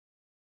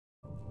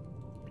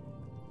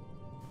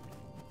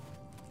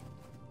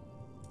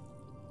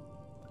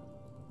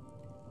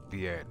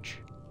The edge.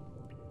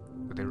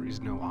 But there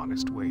is no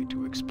honest way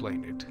to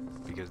explain it,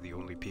 because the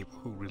only people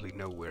who really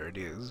know where it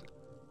is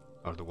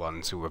are the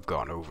ones who have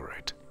gone over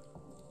it.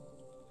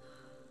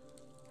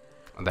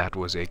 That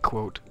was a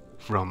quote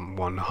from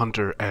one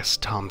Hunter S.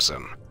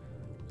 Thompson,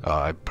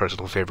 a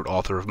personal favorite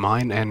author of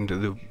mine, and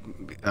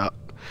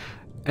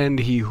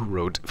he who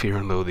wrote Fear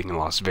and Loathing in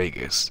Las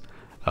Vegas,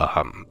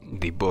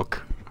 the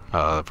book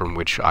from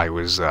which I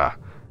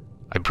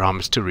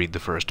promised to read the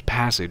first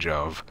passage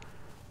of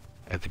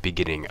at the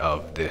beginning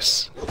of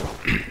this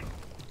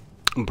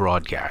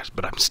broadcast,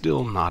 but I'm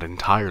still not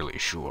entirely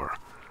sure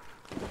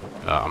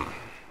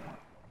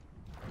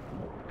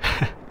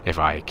if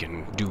I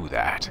can do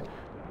that.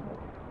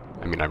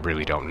 I mean, I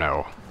really don't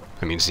know.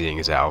 I mean, seeing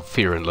as how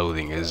Fear and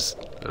Loathing is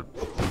a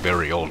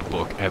very old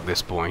book at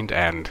this point,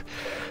 and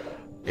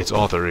its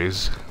author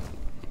is,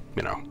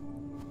 you know,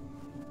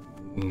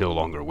 no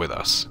longer with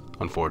us,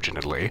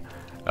 unfortunately,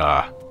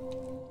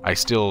 I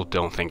still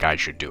don't think I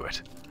should do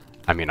it.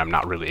 I mean, I'm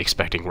not really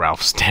expecting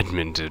Ralph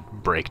Steadman to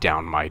break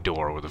down my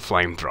door with a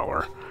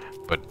flamethrower,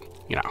 but,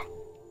 you know,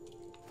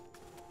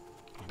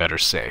 better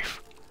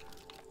safe.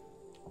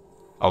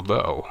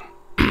 Although,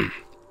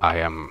 I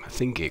am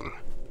thinking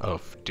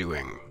of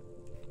doing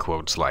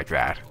quotes like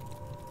that,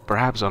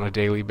 perhaps on a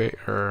daily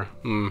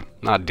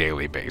not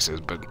daily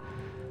basis, but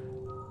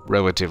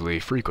relatively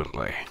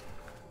frequently.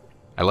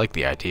 I like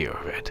the idea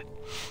of it.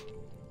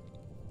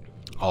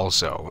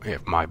 Also,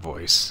 if my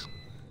voice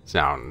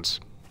sounds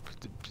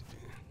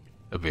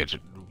a bit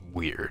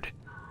weird,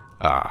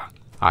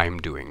 I'm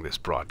doing this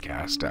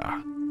broadcast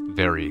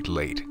very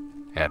late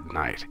at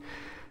night,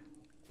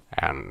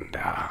 and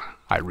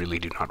I really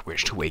do not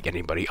wish to wake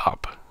anybody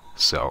up,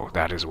 so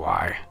that is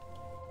why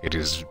it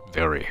is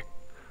very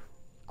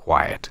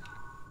quiet.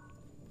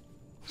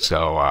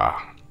 So,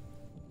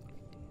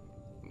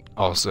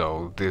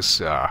 also,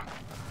 this,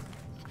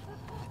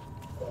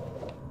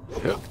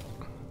 Good.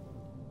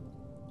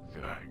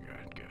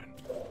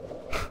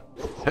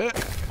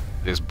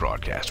 This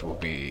broadcast will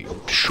be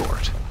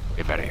short,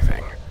 if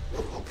anything.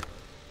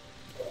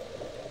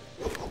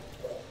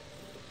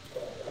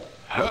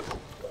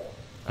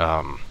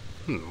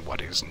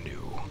 What is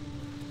new?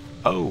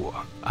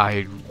 Oh,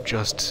 I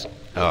just,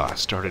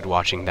 started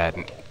watching that.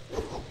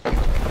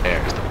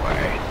 There's the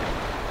way.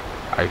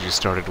 I just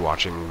started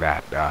watching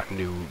that,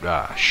 new,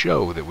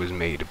 show that was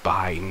made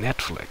by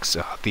Netflix,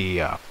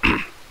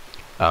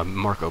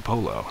 Marco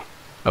Polo,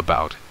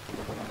 about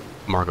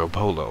Marco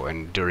Polo,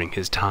 and during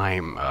his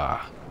time,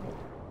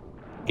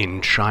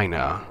 in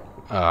China,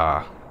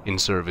 in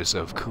service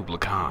of Kublai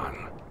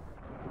Khan.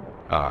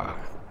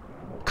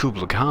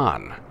 Kublai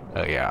Khan,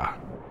 yeah,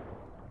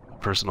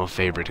 personal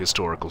favorite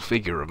historical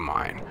figure of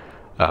mine,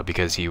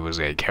 because he was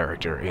a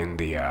character in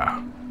the,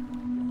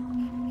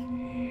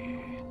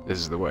 this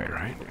is the way,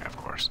 right? Yeah, of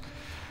course.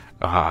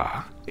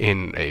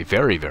 In a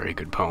very, very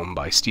good poem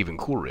by Stephen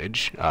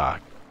Coleridge,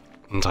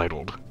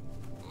 entitled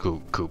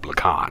Kublai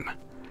Khan.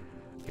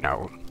 You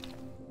know,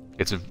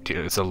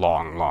 it's a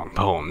long, long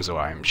poem, so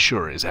I'm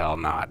sure as hell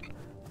not,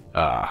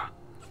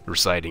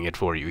 reciting it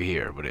for you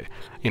here, but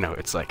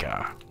it's like,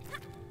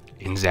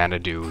 in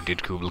Xanadu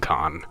did Kublai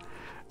Khan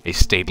a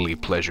stately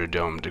pleasure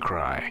dome to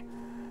cry.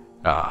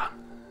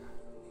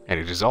 And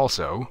it is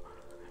also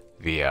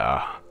the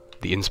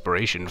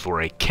inspiration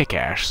for a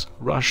kick-ass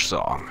Rush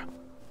song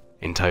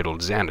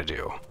entitled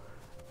Xanadu.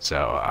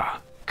 So,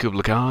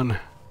 Kublai Khan,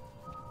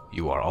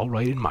 you are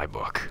alright in my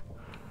book.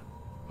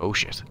 Oh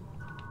shit.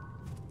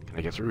 Can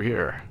I get through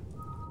here?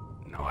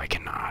 No, I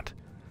cannot.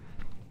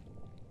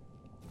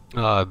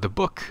 The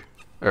book,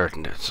 no,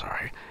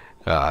 sorry,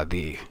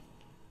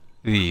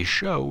 the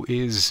show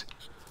is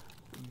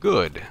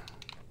good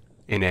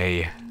in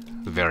a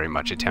very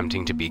much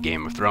attempting to be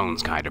Game of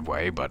Thrones kind of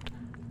way, but,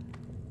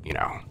 you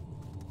know,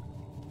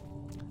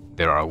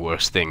 there are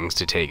worse things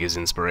to take as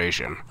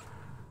inspiration.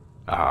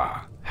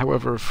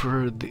 However,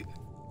 for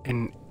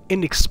an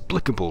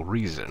inexplicable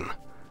reason,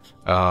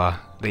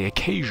 they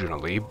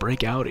occasionally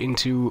break out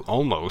into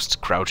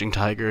almost Crouching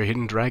Tiger,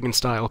 Hidden Dragon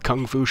style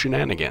kung fu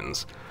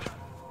shenanigans.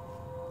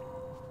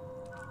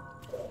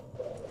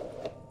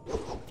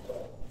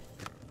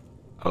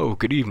 Oh,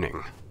 good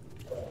evening.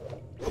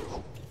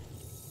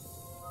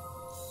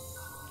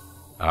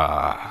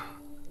 And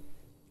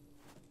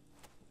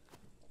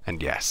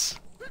yes,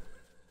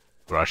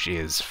 Rush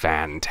is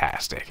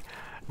fantastic.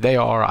 They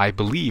are, I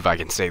believe I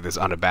can say this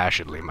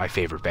unabashedly, my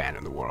favorite band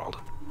in the world.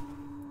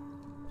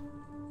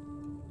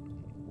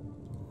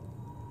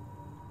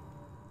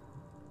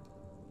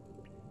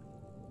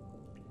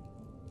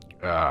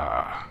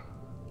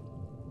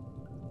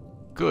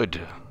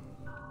 Good.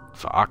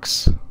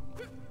 Fox.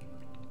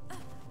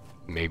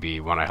 Maybe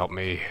you wanna help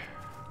me?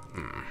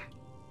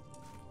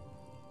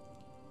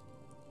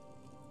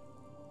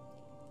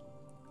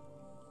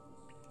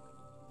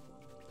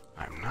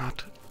 I'm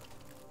not...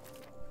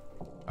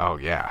 Oh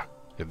yeah,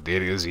 it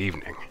is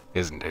evening,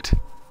 isn't it?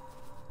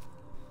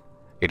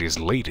 It is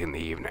late in the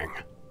evening.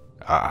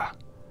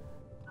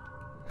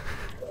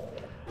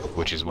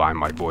 Which is why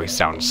my voice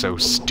sounds so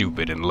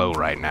stupid and low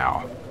right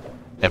now.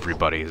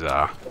 everybody's,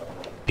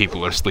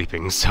 people are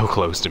sleeping so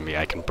close to me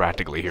I can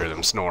practically hear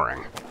them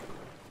snoring.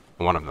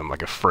 One of them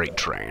like a freight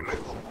train.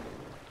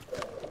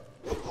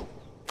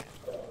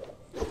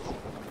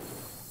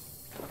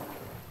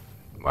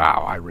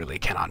 Wow, I really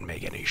cannot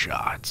make any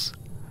shots.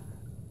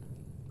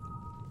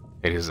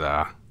 It is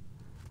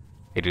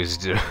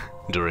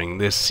during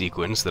this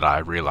sequence that I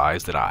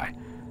realized that I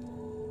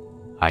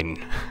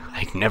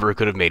never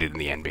could have made it in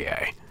the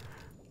NBA.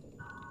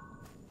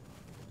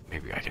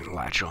 Maybe I can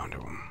latch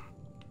onto him.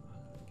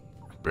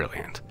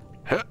 Brilliant.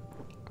 Huh.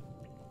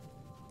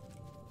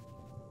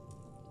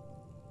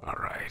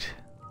 Alright.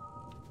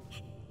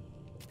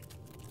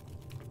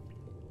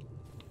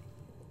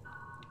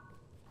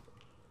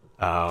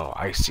 Oh,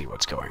 I see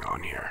what's going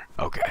on here.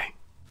 Okay.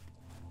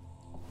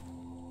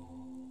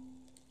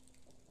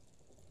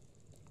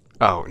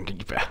 Oh,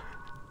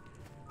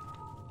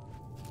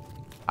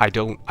 I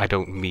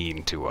don't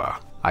mean to,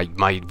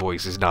 my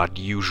voice is not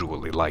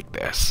usually like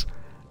this.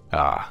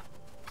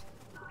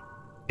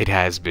 It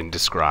has been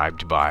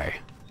described by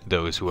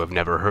those who have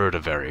never heard a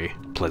very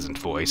pleasant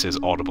voice as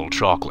audible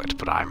chocolate,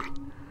 but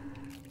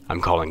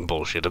I'm calling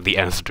bullshit of the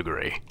nth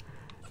degree.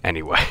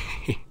 Anyway.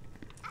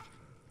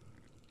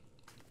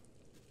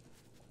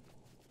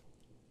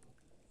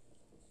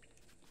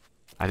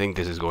 I think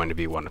this is going to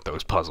be one of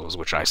those puzzles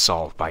which I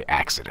solved by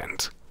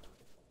accident.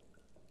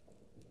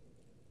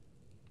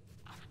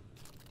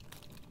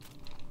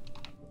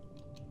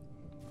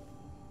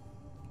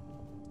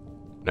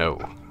 No.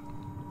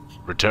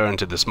 Return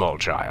to the small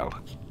child.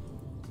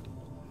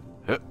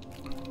 Huh.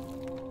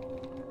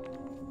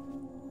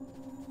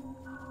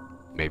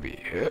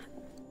 Maybe.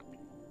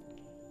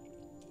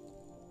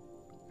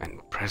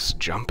 And press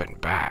jump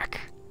and back.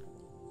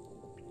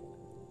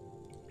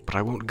 But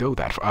I won't go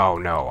that far. Oh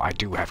no, I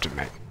do have to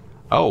make...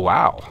 Oh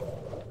wow.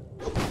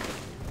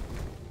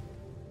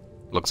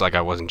 Looks like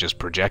I wasn't just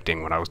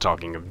projecting when I was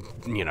talking of,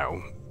 you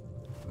know,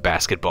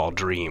 basketball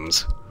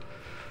dreams.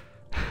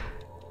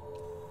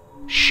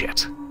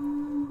 Shit.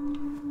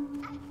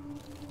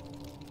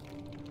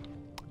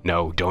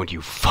 No, don't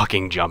you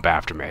fucking jump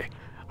after me.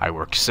 I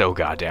worked so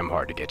goddamn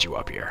hard to get you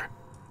up here.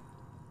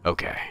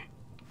 Okay.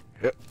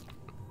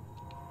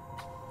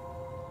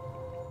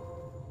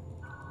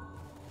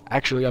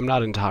 Actually, I'm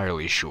not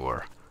entirely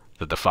sure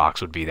that the fox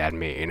would be that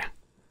mean.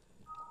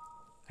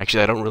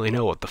 Actually, I don't really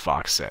know what the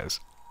fox says.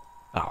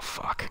 Oh,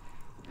 fuck.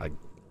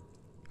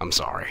 I'm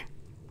sorry.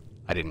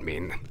 I didn't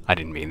mean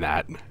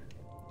that.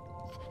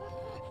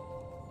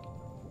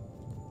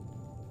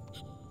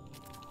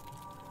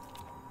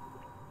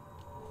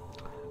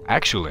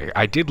 Actually,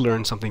 I did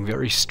learn something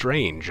very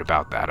strange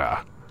about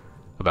that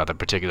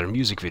particular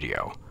music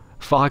video.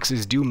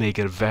 Foxes do make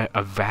a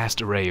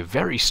vast array of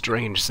very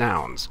strange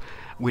sounds,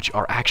 which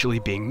are actually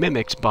being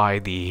mimicked by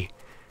the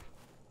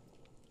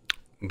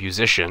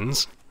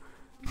musicians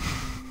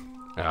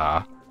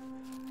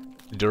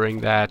during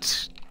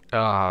that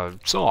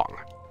song.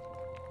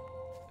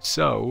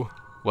 So,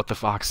 what the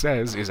fox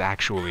says is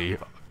actually,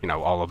 you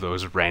know, all of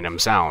those random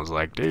sounds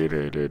like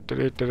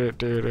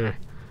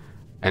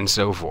and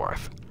so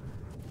forth.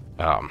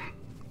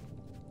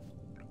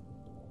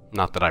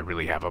 Not that I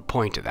really have a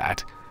point to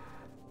that.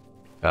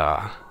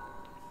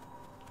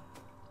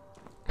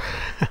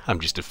 I'm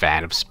just a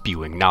fan of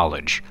spewing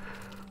knowledge.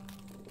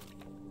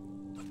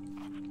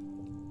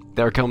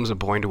 There comes a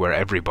point where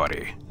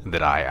everybody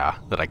that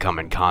I come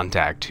in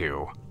contact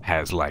to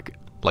has like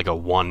a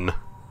one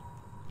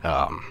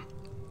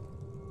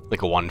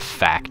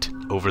fact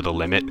over the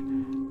limit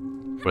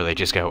where they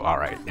just go, "All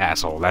right,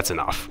 asshole, that's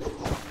enough."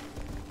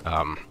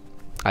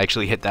 I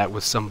actually hit that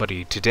with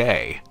somebody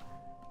today.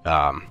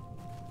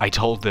 I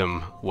told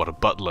them what a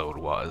buttload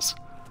was.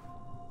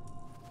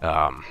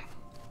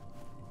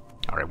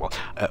 Alright, well,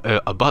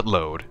 a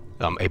buttload,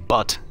 a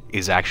butt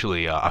is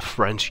actually a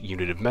French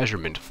unit of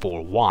measurement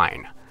for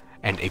wine,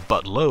 and a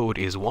buttload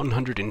is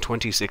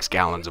 126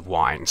 gallons of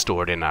wine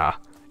stored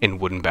in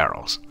wooden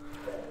barrels.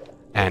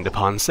 And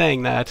upon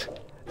saying that,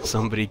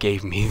 somebody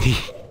gave me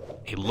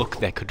a look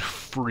that could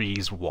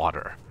freeze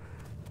water.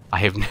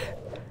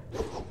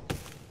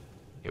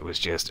 It was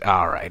just,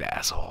 alright,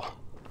 asshole.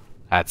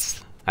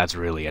 That's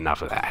really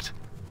enough of that.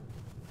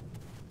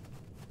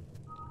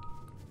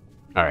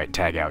 Alright,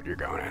 tag out, you're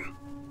going in.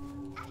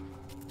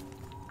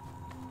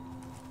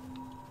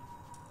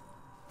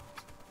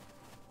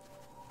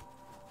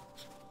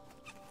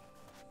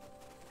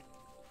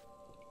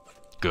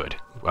 Good.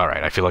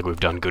 Alright, I feel like we've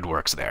done good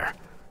works there.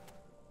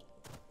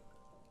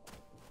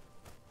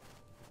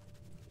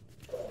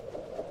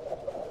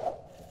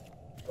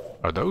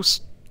 Are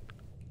those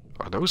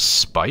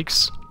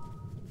spikes?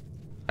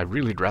 I'd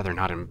really rather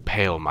not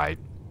impale my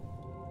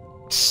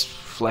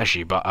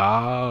fleshy but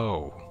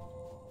oh.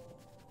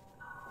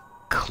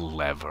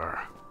 Clever.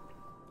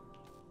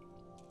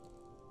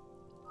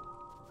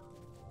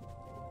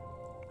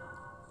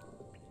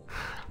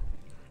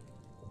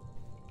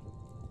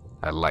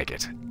 I like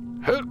it.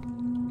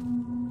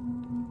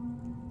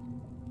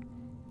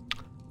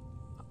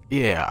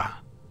 Yeah.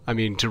 I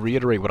mean, to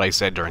reiterate what I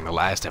said during the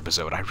last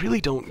episode, I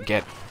really don't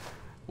get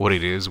what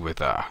it is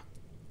with, I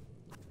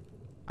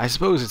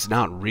suppose it's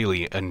not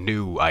really a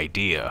new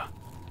idea,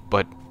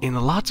 but in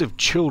lots of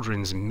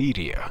children's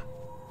media,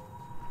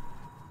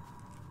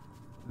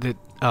 that,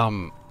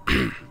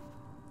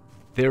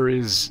 there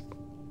is,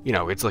 you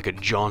know, it's like a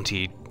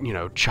jaunty, you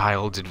know,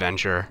 child's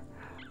adventure.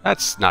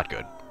 That's not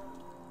good.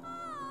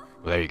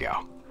 Well, there you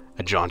go.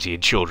 A jaunty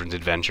children's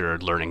adventure,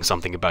 learning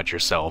something about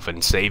yourself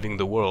and saving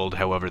the world.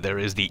 However, there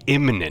is the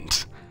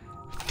imminent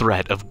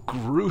threat of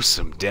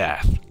gruesome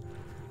death.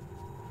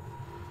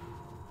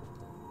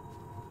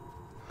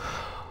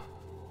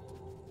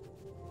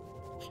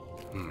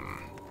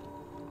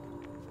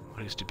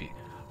 What is to be?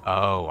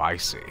 Oh, I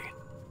see.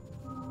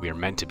 We are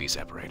meant to be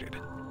separated.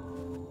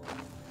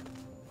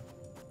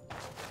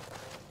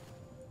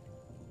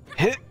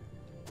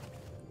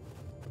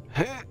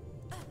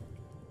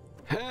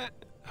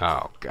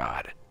 Oh,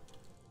 God.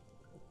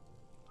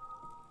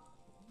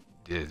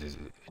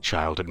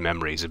 Childhood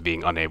memories of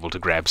being unable to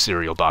grab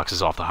cereal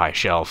boxes off the high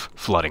shelf,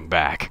 flooding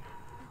back.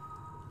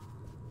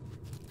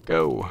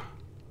 Go.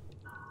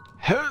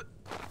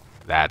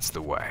 That's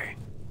the way.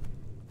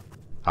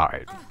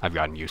 Alright, I've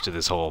gotten used to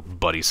this whole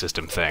buddy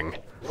system thing.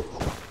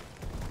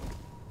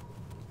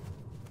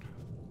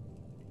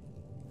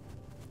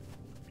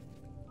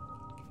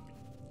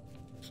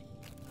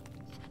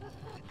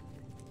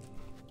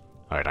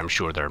 Alright, I'm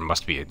sure there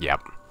must be a...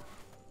 Yep.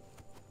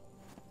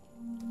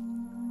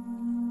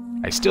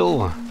 I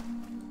still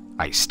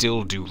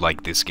do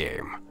like this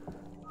game.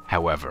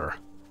 However,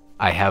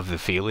 I have the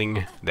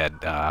feeling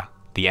that,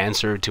 the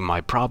answer to my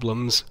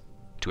problems,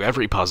 to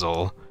every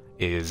puzzle,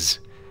 is...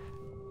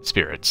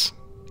 spirits.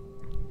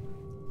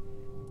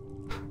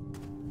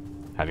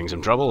 Having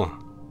some trouble?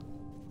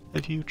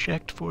 Have you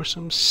checked for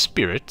some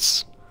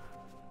spirits?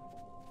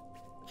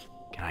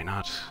 Can I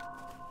not...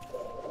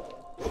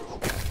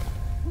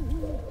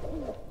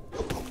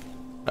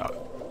 Oh.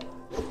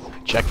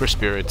 Check for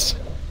spirits.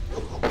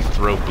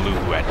 Throw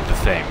blue at the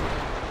thing.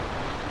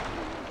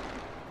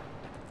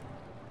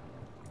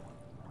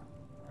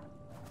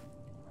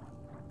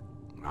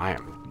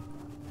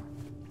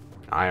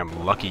 I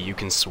am lucky you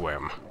can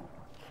swim.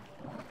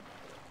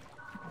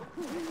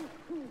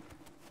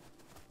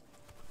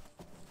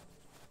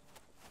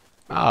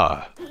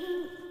 Ah.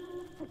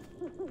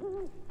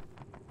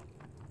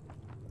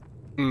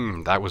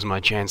 That was my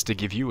chance to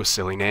give you a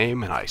silly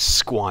name, and I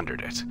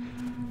squandered it.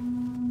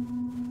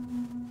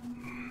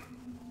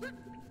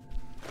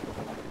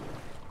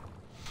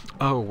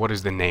 Oh, what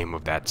is the name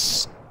of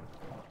that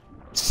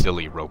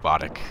silly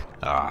robotic,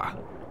 owl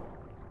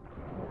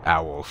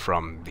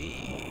from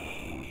the...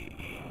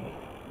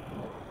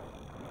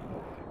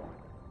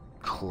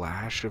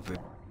 Clash of the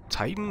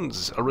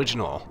Titans?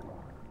 Original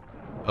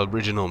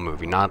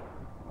movie, not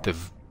the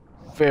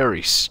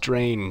very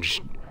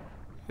strange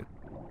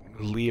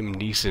Liam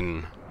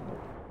Neeson.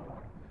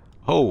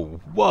 Oh,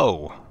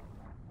 whoa!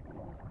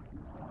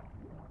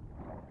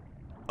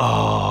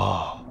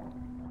 Oh!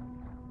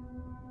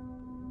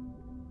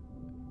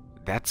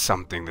 That's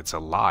something that's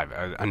alive.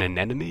 An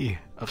anemone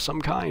of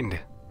some kind.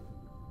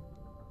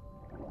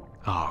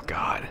 Oh,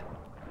 God.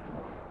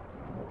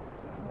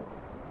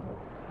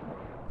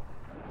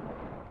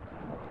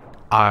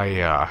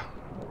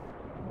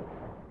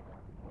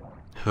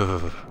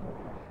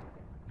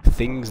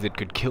 Things that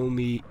could kill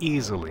me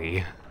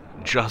easily,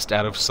 just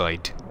out of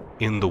sight,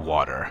 in the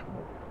water.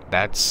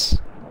 That's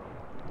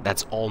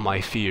all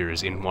my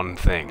fears in one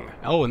thing.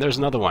 Oh, and there's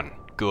another one.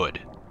 Good.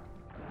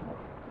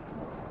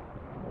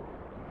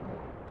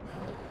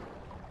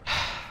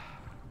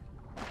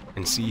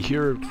 And see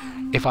here,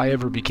 if I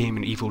ever became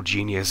an evil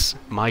genius,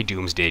 my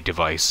doomsday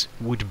device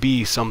would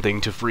be something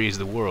to freeze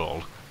the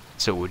world.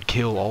 So it would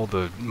kill all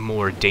the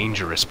more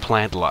dangerous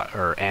plant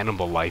or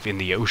animal life in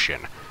the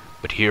ocean.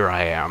 But here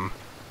I am,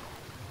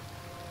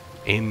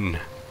 in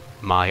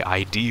my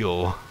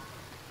ideal,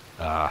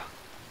 there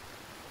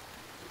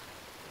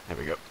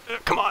we go,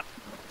 come on,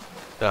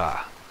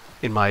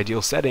 in my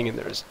ideal setting, and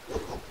there's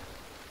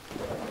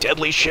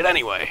deadly shit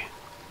anyway.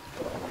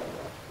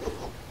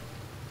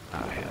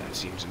 Yeah, that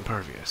seems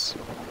impervious.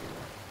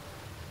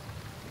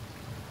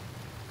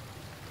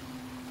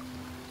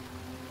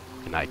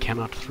 And I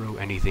cannot throw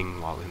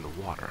anything while in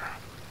the water.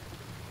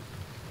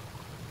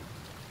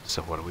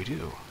 So what do we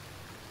do?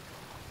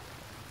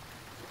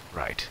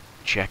 Right.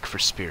 Check for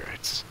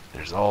spirits.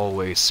 There's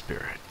always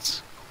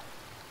spirits.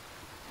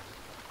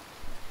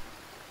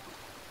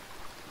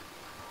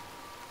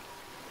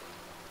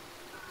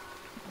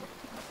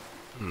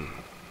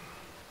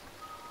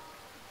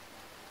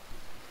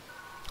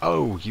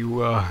 Oh,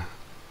 you,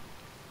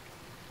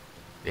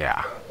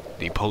 yeah,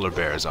 the polar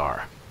bears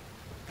are.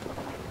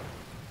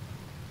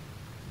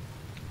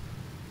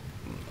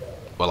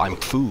 Well, I'm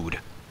food.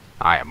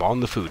 I am on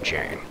the food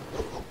chain.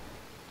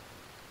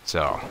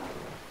 So,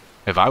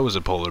 if I was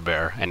a polar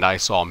bear and I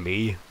saw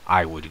me,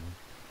 I would...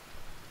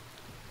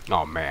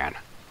 Oh, man.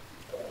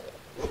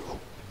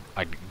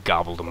 I'd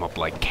gobble them up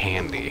like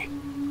candy.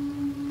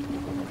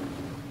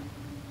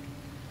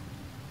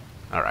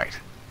 Alright.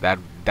 That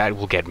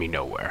will get me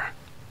nowhere.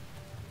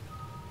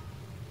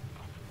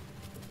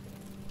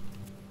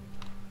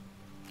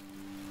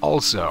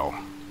 Also,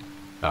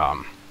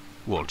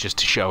 well, just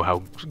to show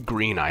how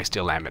green I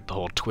still am at the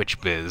whole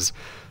Twitch biz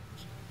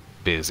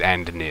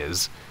and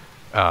Niz,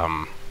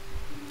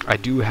 I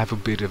do have a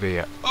bit of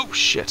a... oh,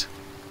 shit!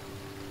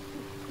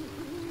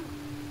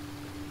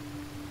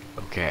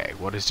 Okay,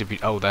 what is to be...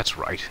 oh, that's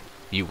right.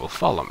 You will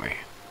follow me.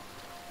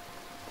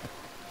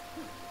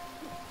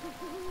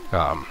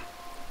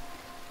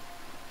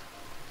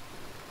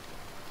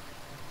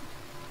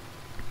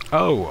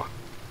 Oh!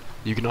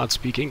 You cannot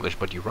speak English,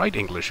 but you write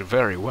English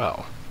very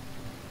well.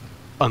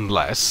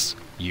 Unless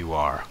you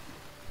are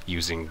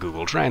using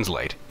Google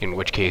Translate, in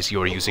which case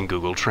you're using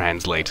Google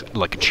Translate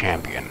like a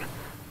champion.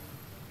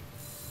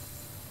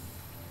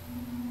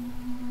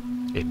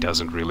 It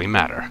doesn't really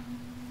matter.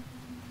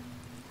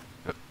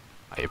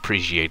 I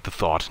appreciate the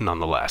thought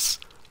nonetheless.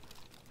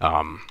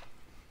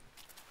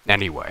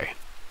 Anyway.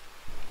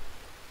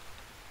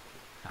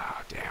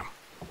 Ah, damn.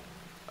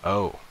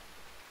 Oh.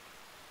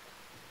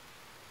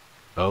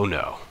 Oh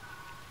no.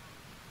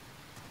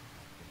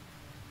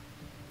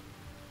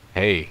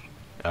 Hey,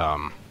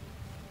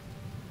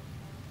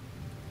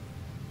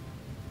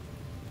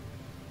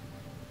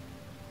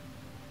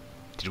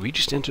 did we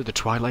just enter the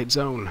Twilight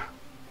Zone?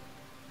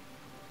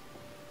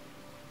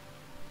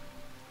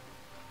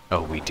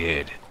 Oh, we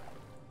did.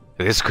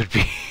 This could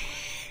be...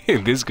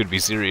 this could be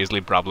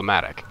seriously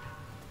problematic.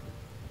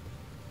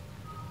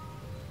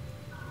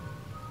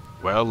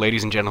 Well,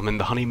 ladies and gentlemen,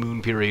 the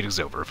honeymoon period is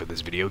over for this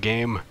video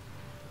game.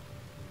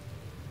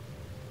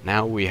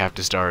 Now we have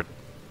to start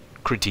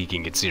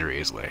critiquing it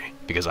seriously,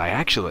 because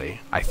I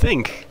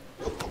think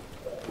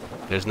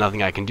there's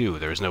nothing I can do.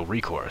 There's no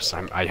recourse.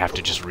 I have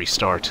to just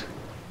restart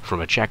from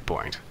a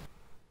checkpoint.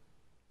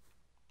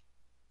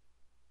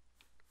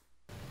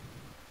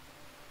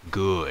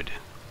 Good.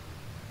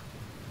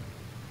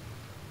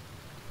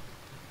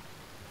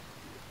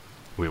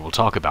 We will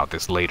talk about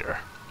this later.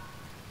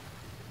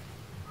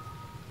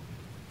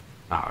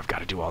 Oh, I've got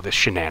to do all this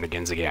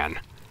shenanigans again.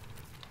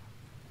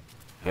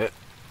 Okay.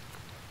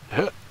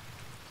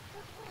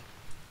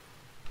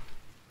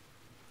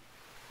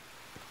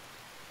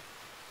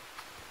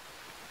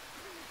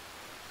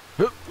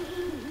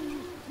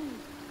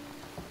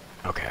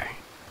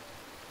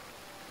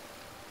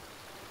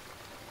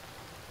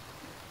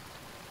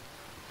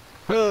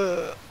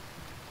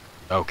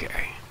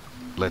 Okay.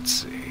 Let's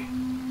see.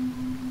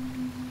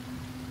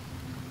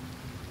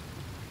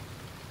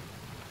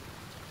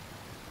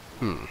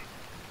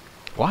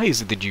 Why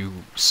is it that you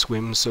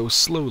swim so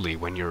slowly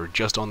when you're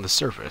just on the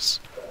surface?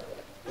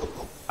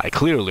 I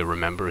clearly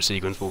remember a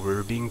sequence where we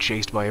were being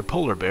chased by a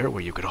polar bear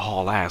where you could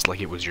haul ass like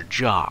it was your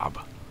job.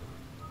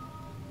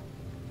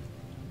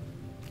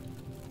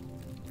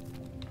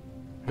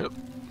 Yep.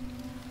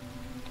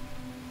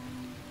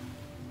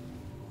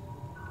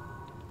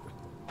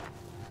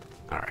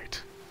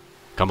 Alright.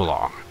 Come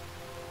along.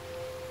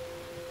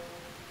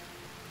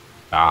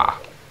 Ah.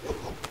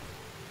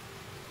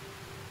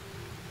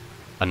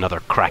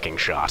 Another cracking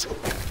shot.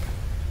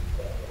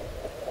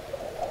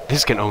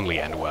 This can only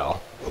end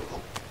well.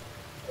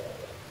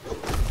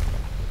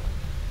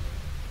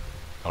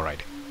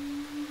 Alright.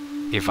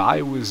 If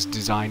I was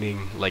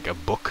designing like a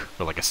book,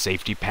 or like a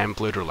safety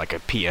pamphlet, or like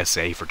a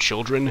PSA for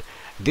children,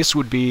 this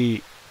would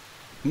be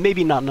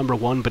maybe not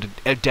 #1,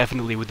 but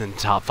definitely within the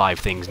top 5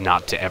 things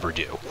not to ever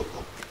do.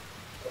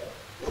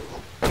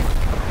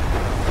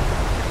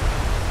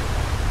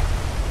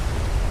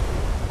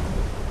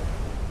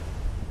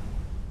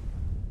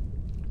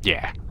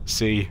 Yeah,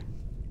 see?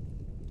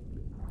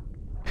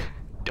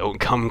 Don't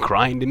come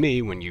crying to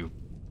me when you...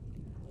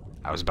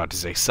 I was about to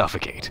say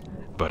suffocate,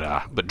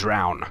 but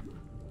drown.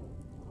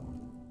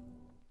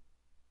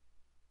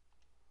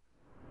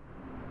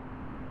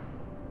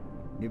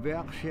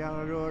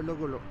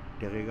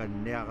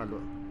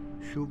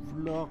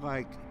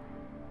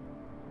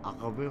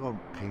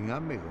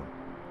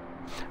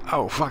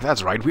 Oh, fuck,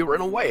 that's right, we were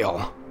in a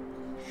whale!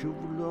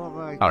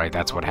 Alright,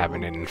 that's what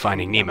happened in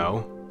Finding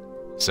Nemo.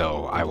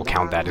 So, I will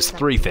count that as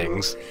 3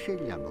 things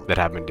that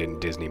happened in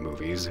Disney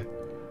movies.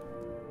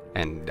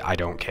 And I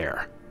don't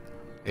care.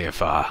 If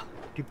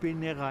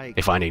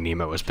Finding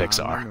Nemo was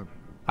Pixar,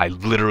 I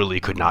literally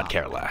could not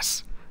care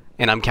less.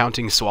 And I'm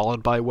counting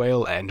Swallowed by a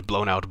Whale and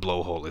Blown Out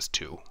Blowhole as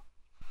 2.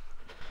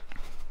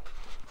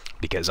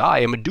 Because I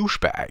am a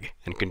douchebag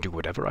and can do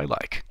whatever I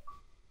like.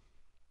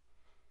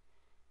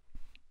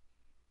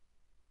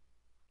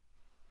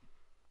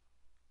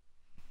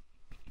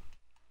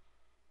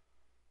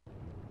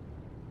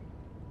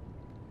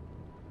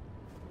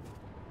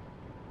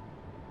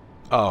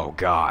 Oh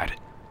god.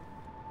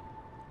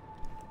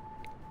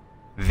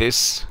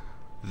 This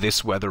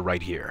weather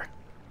right here.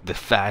 The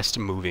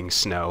fast-moving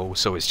snow,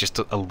 so it's just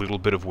a little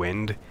bit of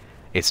wind.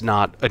 It's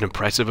not an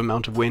impressive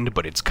amount of wind,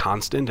 but it's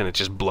constant and it's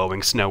just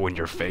blowing snow in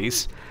your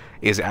face,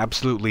 is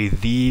absolutely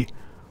the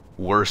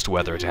worst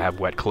weather to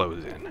have wet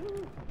clothes in.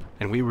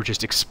 And we were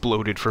just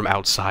exploded from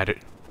outside.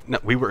 No,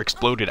 we were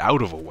exploded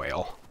out of a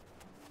whale.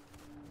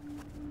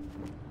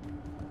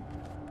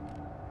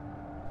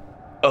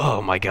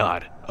 Oh my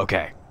god.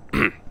 Okay.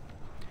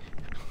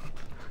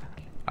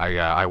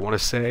 I want to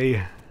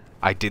say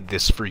I did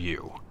this for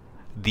you.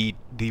 The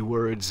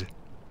words,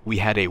 "We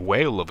had a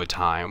whale of a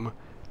time,"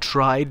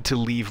 tried to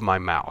leave my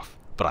mouth,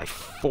 but I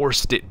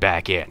forced it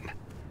back in.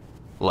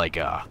 Like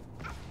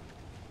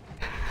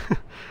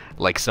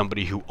like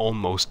somebody who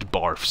almost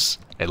barfs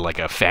at like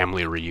a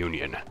family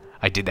reunion.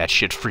 I did that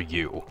shit for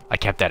you. I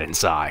kept that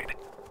inside.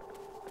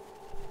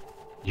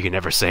 You can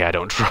never say I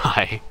don't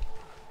try.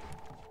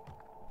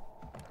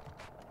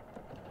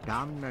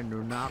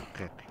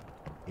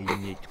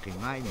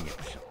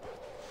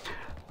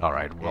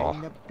 Alright,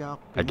 well,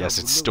 I guess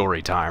it's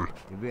story time.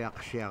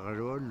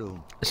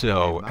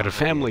 So, at a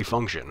family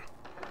function...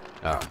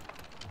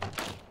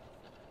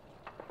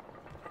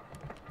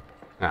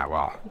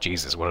 well,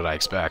 Jesus, what did I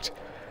expect?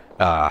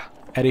 At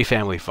a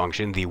family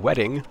function, the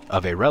wedding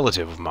of a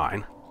relative of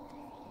mine...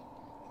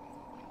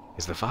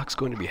 Is the fox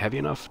going to be heavy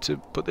enough to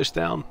put this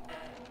down?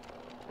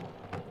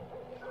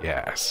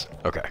 Yes.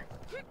 Okay.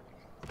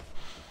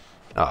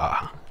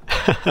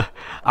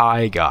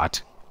 I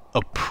got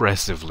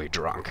oppressively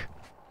drunk.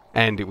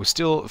 And it was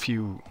still a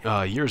few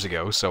years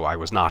ago, so I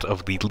was not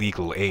of the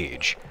legal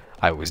age.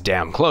 I was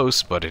damn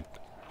close, but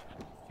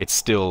it's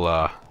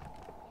still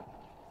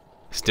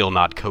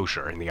not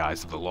kosher in the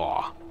eyes of the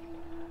law.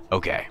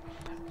 Okay.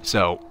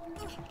 So,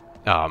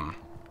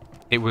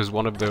 it was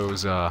one of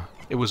those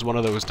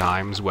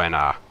times when,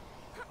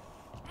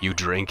 you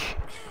drink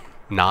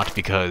not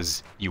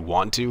because you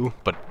want to,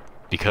 but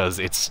because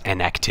it's an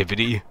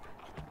activity.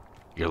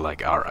 You're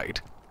like,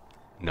 alright,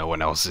 no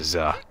one else is,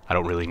 I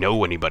don't really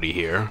know anybody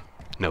here.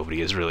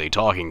 Nobody is really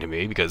talking to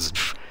me because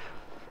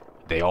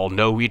they all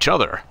know each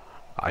other.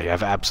 I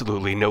have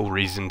absolutely no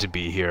reason to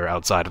be here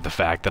outside of the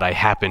fact that I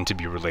happen to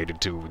be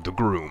related to the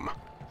groom.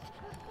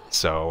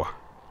 So,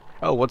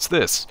 oh, what's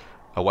this?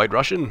 A White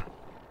Russian?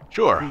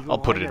 Sure, I'll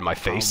put it in my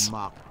face.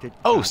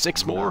 Oh,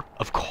 6 more?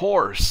 Of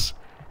course!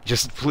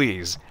 Just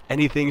please,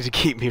 anything to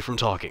keep me from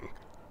talking.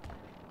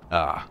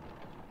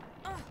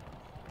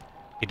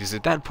 It is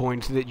at that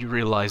point that you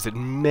realize that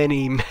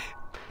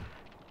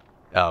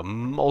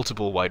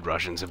multiple White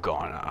Russians have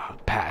gone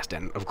past,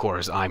 and of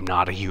course I'm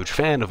not a huge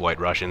fan of White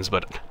Russians,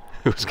 but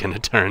who's gonna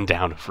turn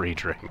down a free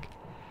drink?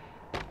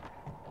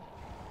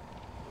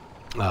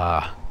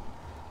 I'm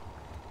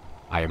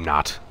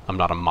not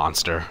a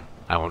monster.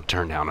 I won't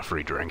turn down a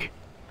free drink.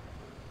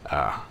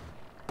 For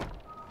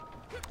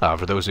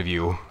those of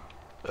you...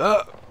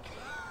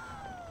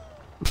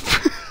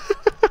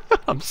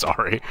 I'm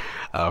sorry.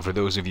 For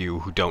those of you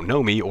who don't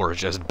know me, or are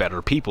just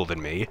better people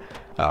than me,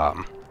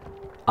 I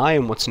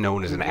am what's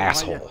known as an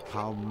asshole.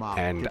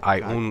 And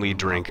I only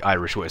drink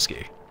Irish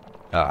whiskey.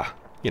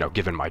 You know,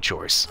 given my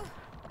choice.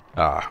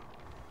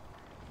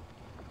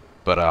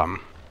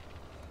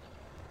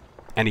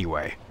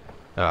 Anyway.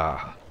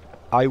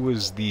 I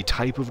was the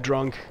type of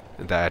drunk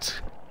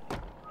that,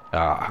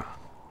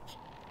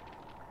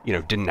 you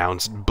know,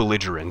 denounced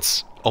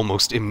belligerence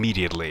almost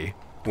immediately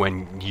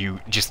when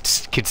you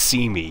just could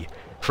see me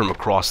from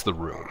across the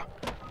room.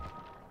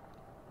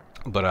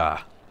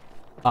 But,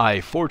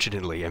 I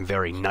fortunately am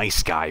very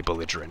nice guy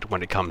belligerent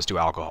when it comes to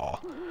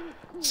alcohol.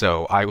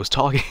 So, I was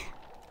talking...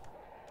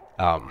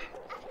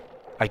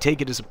 I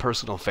take it as a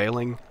personal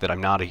failing that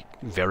I'm not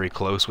very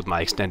close with my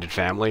extended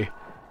family.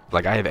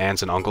 Like, I have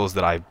aunts and uncles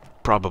that I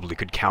probably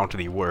could count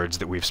the words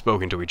that we've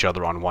spoken to each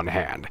other on one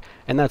hand,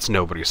 and that's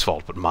nobody's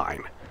fault but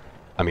mine.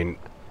 I mean,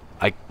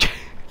 I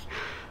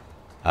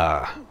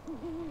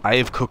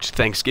have cooked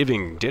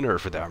Thanksgiving dinner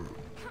for them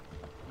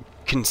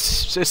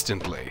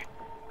consistently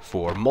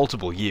for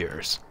multiple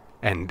years,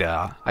 and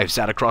I've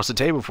sat across the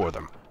table for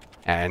them,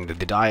 and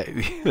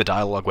the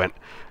dialogue went,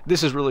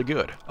 "This is really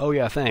good. Oh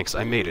yeah, thanks,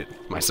 I made it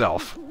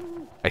myself.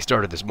 I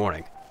started this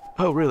morning.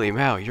 Oh really,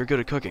 Mao, you're good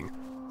at cooking.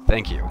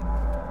 Thank you."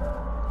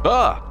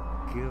 Ah!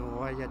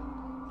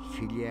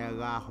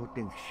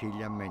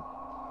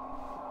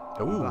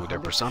 Ooh, they're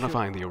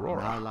personifying the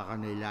Aurora.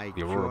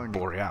 The Aurora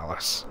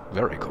Borealis.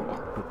 Very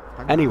cool.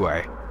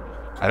 Anyway,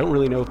 I don't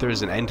really know if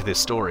there's an end to this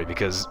story,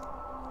 because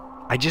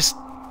I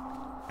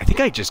think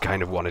I just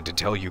kind of wanted to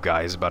tell you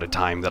guys about a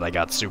time that I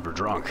got super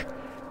drunk.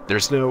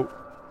 There's no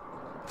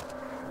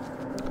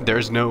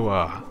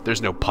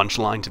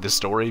punchline to this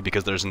story,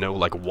 because there's no,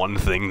 like, one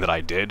thing that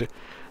I did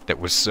that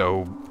was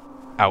so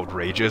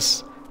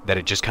outrageous that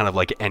it just kind of,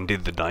 like,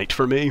 ended the night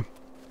for me.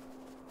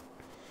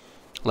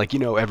 Like, you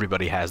know,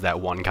 everybody has that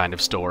one kind of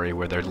story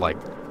where they're, like,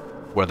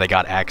 where they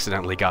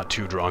accidentally got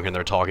too drunk and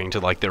they're talking to,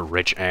 like, their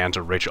rich aunt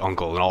or rich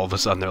uncle, and all of a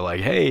sudden they're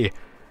like, "Hey,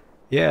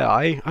 yeah,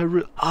 I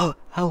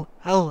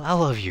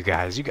love you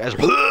guys. You guys,"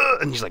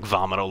 and just, like,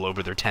 vomit all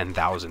over their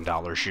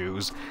 $10,000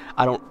 shoes.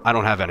 I don't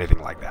have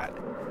anything like that.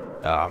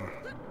 I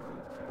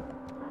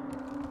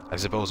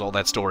suppose all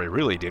that story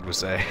really did was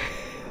say,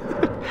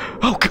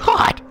 "Oh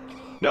God,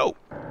 no."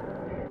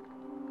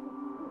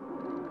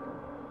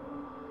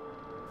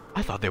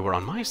 I thought they were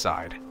on my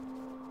side.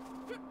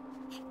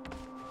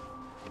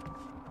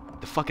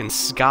 The fucking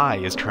sky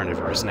is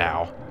carnivorous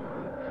now.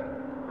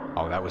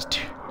 Oh, that was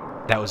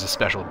a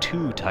special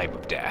 2 type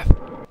of death.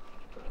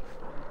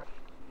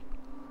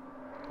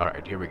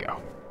 Alright, here we go.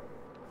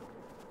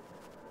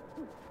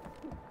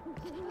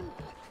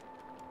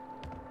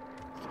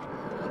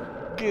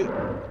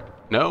 hug?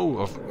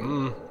 No?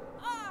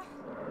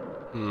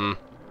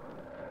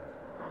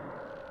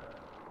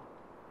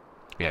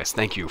 Yes,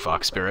 thank you,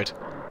 Fox Spirit.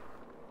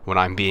 When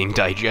I'm being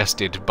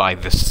digested by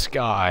the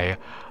sky,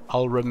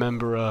 I'll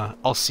remember,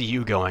 I'll see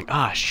you going,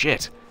 ah,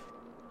 shit.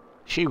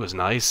 She was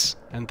nice,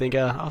 and think,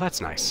 oh,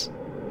 that's nice.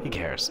 He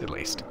cares, at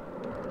least.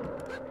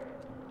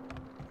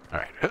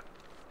 Alright.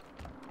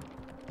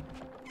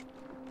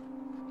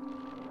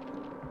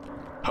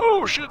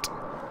 Oh, shit!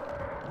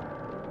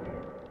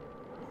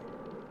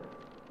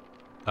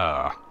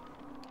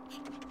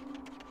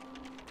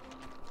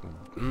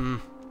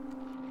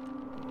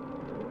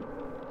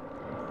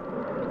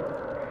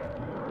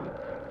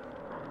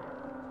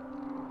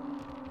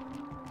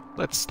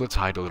 Let's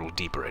hide a little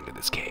deeper into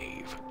this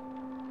cave.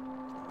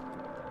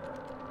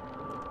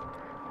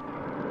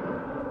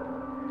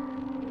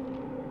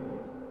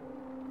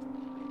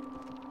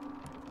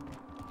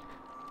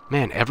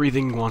 Man,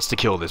 everything wants to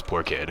kill this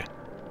poor kid.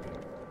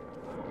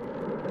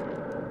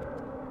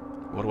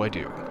 What do I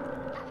do?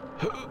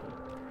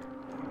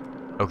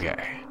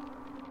 Okay.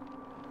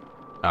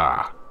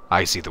 Ah,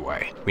 I see the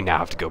way. We now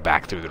have to go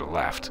back through to the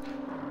left.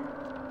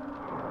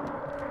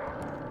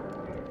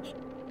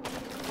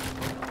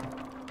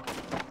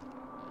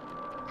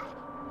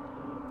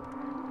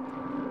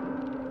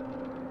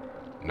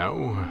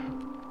 No.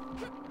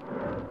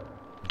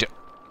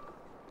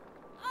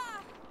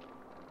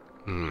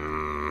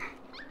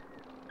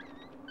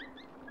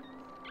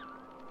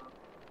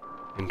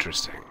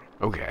 Interesting.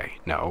 Okay,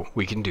 no,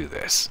 we can do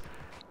this.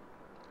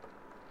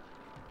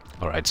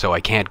 Alright, so I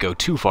can't go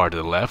too far to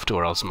the left,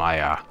 or else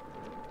my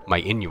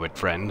Inuit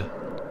friend,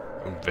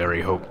 I'm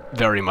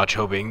very much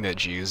hoping that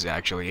she's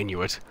actually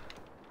Inuit.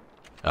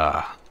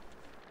 Because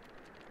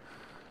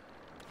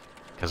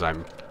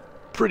I'm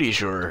pretty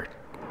sure,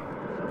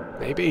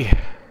 maybe,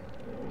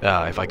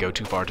 if I go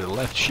too far to the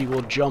left, she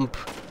will jump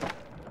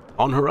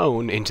on her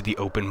own into the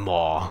open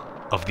maw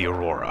of the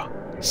Aurora.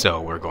 So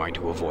we're going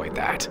to avoid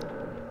that.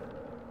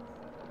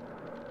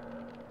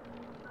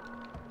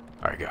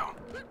 There we go.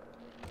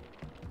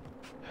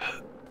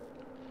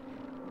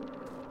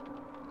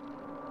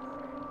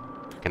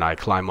 Can I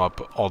climb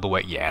up all the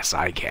way? Yes,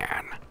 I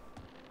can.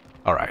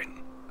 Alright.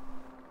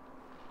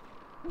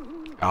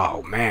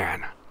 Oh,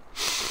 man.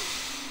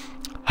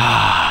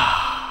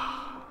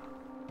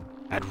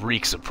 That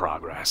reeks of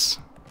progress.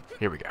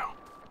 Here we go.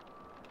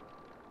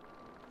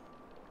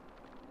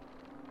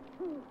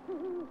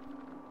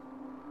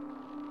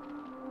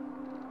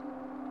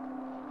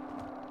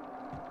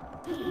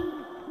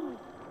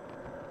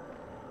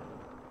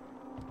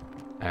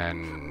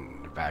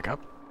 And back up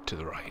to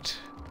the right.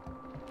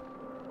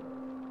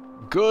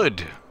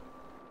 Good!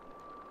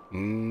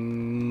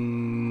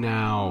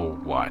 Now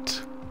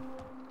what?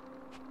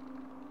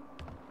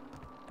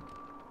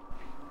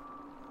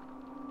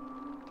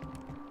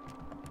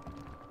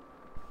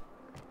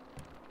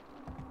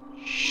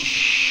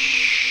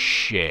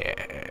 Shit.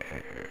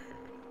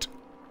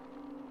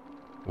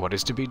 What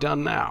is to be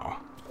done now?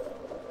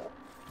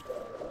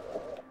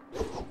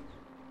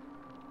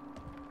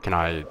 Can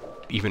I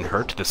even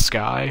hurt the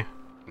sky?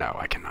 No,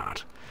 I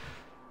cannot.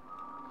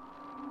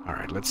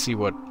 Alright, let's see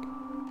what...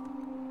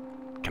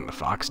 Can the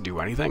fox do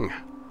anything?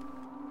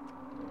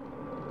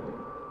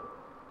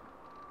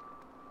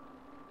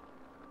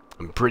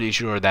 I'm pretty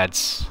sure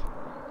that's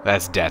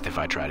death if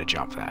I try to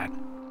jump that.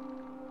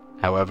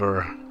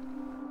 However,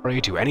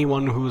 sorry to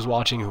anyone who was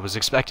watching who was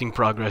expecting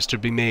progress to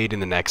be made in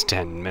the next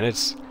 10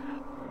 minutes.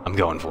 I'm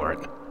going for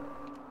it.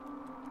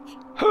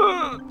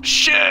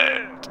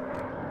 Shit!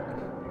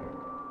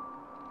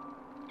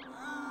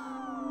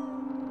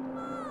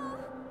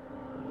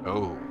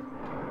 Oh.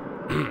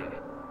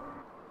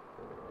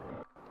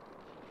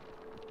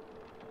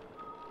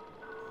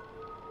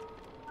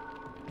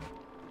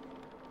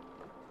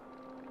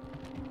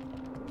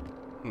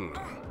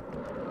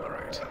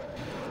 Alright.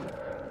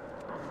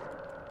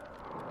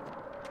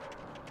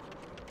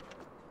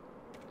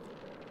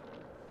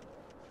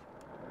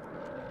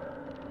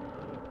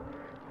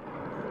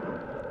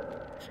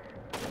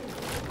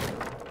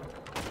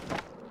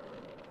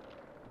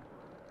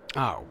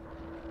 Oh,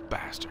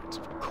 bastards,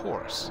 of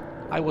course.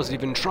 I wasn't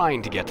even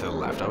trying to get to the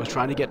left, I was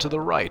trying to get to the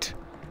right.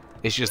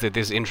 It's just that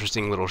this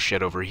interesting little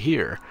shit over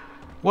here...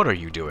 What are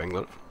you doing?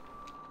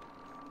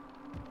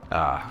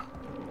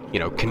 You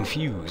know,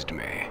 confused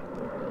me.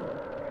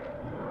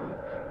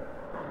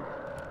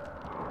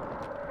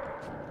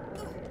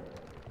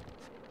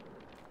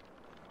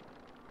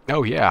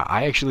 Oh yeah,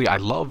 I actually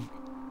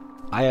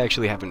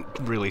haven't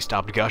really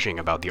stopped gushing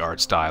about the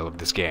art style of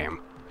this game.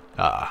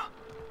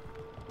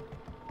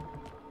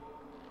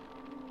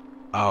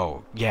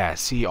 Oh, yeah,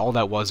 see, all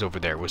that was over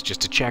there was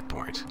just a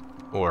checkpoint.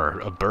 Or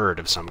a bird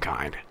of some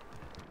kind.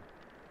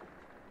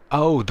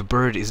 Oh, the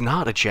bird is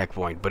not a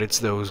checkpoint, but it's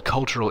those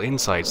cultural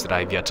insights that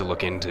I've yet to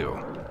look into.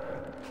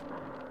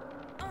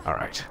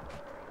 Alright.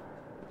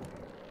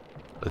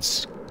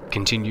 Let's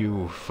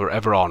continue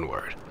forever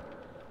onward.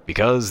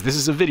 Because this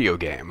is a video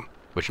game,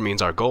 which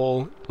means our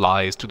goal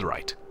lies to the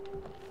right.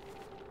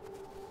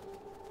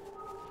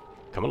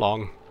 Come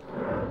along.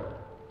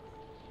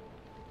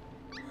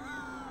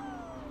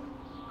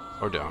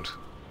 Or don't.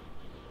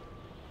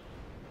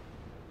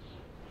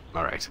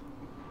 Alright.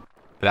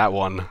 That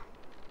one...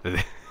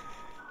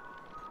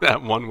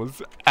 that one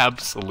was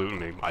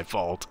absolutely my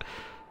fault.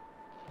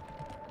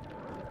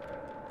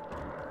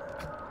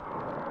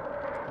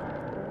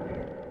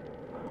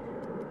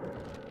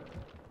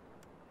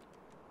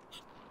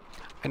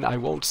 And I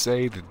won't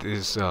say that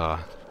this,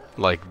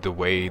 like, the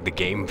way the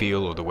game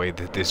feel or the way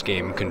that this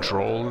game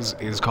controls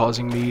is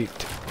causing me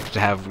to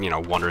have, you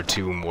know, 1 or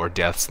 2 more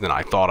deaths than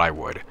I thought I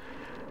would.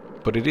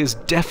 But it is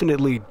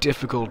definitely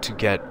difficult to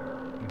get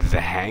the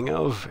hang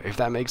of, if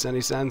that makes any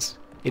sense.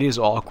 It is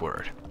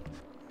awkward.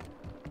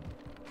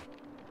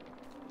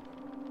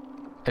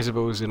 I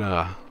suppose in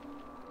a...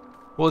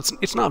 Well,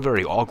 it's not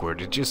very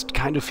awkward. It just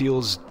kind of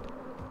feels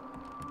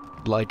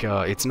like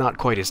it's not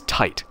quite as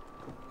tight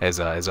as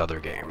other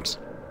games.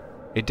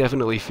 It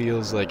definitely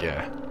feels like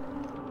a...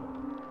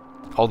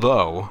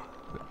 Although,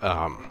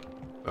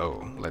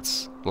 oh,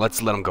 let's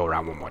let him go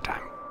around one more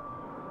time.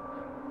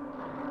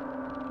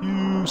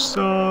 You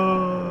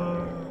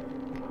suck.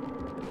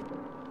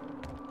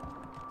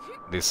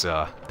 This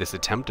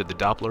attempt at the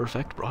Doppler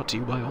effect brought to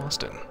you by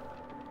Austin.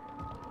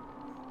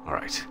 All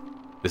right,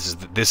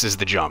 this is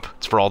the jump.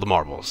 It's for all the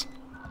marbles.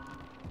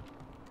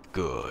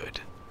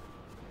 Good.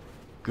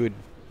 Good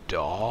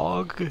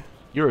dog.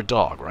 You're a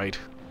dog, right?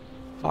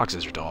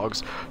 Foxes are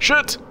dogs.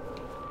 Shit!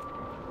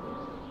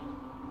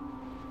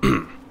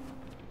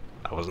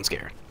 I wasn't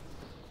scared.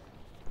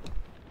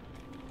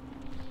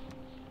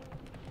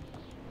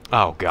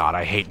 Oh god,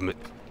 I hate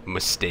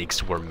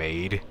mistakes were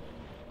made.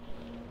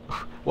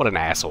 What an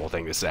asshole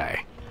thing to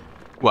say.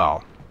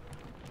 Well,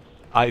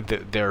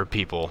 there are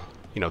people,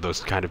 you know,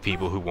 those kind of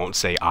people who won't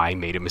say I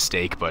made a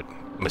mistake, but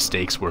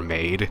mistakes were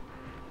made.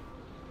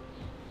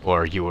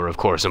 Or you were, of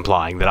course,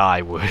 implying that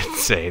I would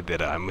say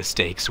that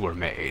mistakes were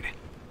made.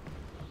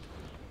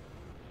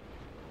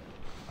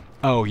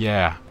 Oh,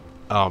 yeah.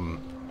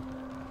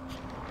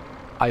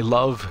 I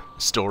love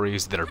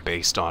stories that are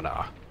based on,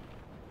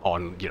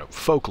 you know,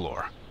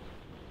 folklore.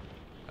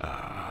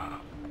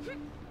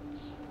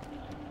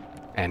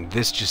 And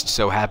this just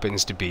so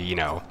happens to be, you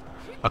know,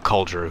 a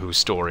culture whose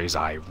stories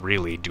I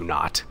really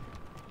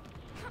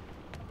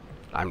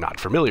I'm not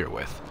familiar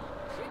with.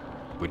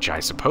 Which I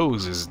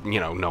suppose is, you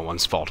know, no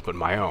one's fault but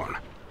my own.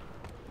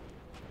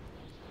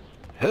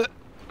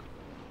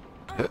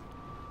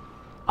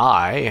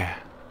 I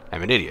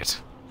am an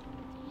idiot.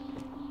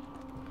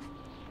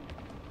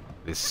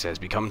 This has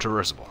become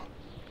traversable.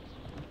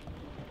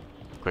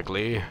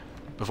 Quickly,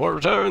 before it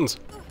returns.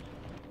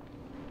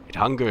 It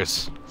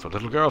hungers for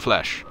little girl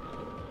flesh.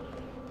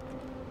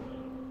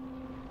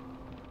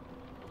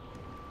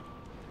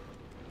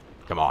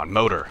 Come on,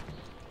 motor.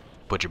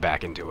 Put your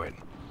back into it.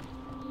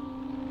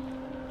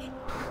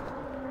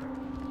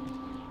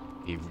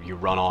 You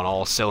run on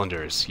all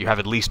cylinders. You have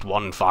at least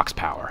 1 fox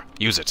power.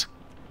 Use it.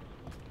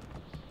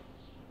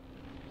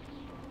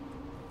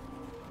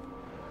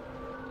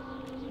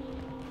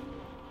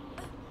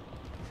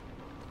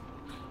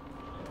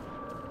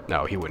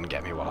 No, he wouldn't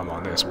get me while I'm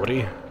on this, would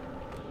he?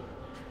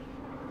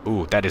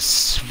 Ooh, that is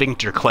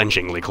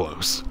sphincter-clenchingly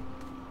close.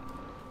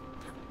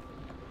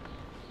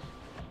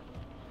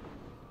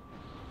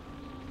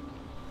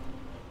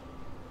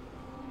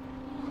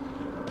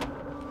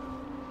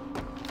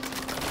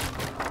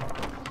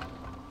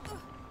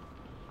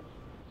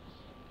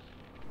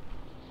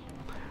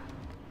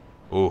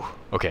 Ooh,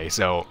 okay,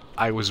 so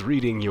I was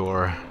reading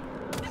your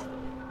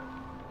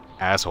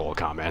asshole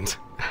comment.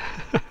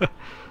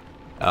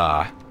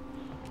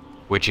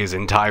 Which is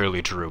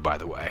entirely true, by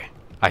the way.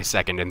 I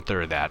second and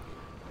third that.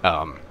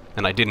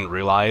 And I didn't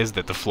realize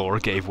that the floor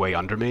gave way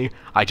under me.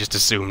 I just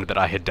assumed that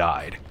I had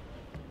died.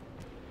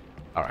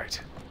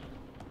 Alright.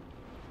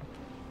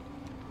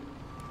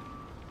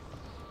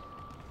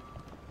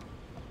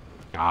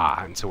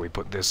 Ah, and so we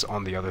put this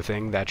on the other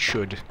thing. That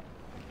should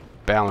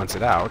balance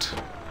it out.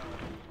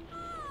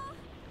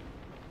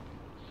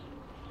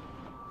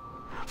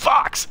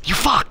 Fox! You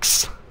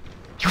fox!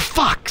 You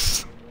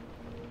fox!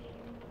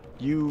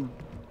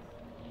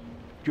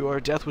 Your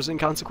death was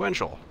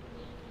inconsequential.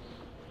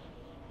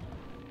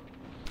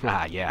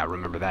 Ah, yeah,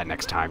 remember that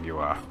next time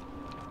you,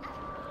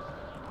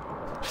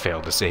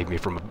 failed to save me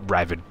from a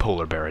rabid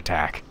polar bear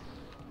attack.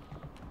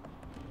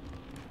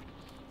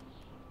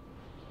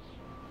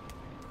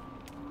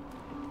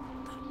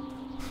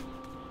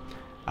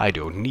 I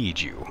don't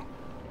need you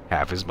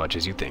half as much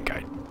as you think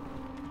I...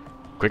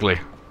 Quickly.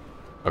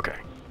 Okay.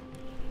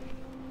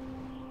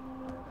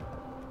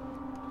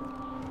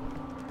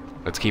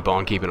 Let's keep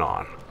on keeping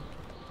on.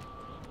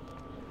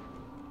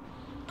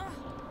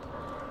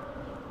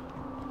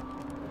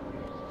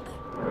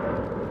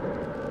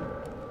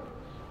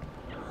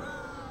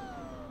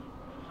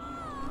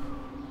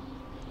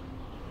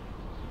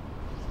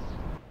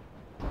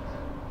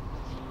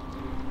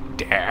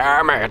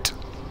 Damn it!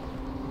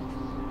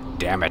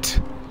 Damn it.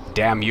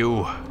 Damn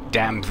you.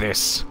 Damn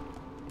this.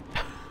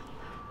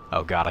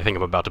 Oh god, I think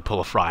I'm about to pull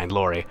a Fry and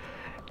Laurie.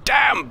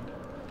 Damn!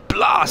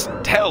 Blast!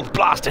 Hell,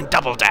 blast, and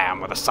double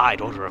damn with a side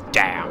order of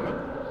damn.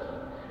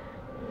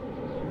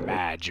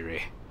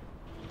 Marjorie.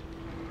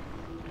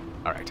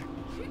 Alright.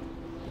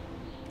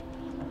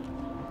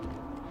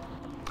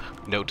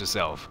 Note to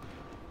self.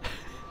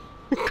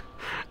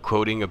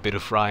 Quoting a bit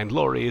of Fry and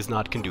Laurie is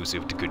not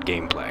conducive to good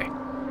gameplay.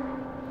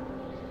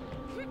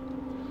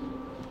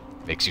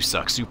 Makes you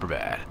suck super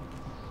bad.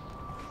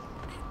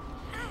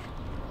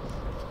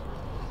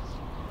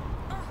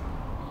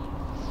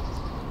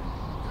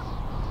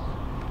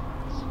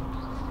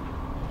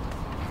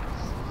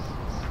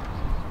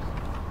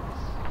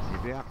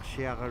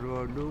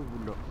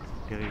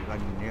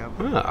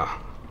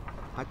 Ah.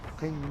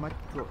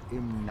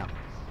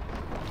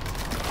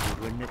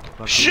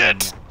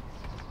 Shit!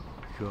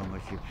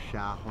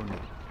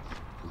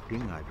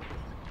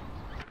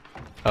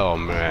 Oh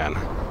man.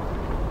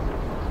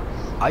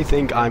 I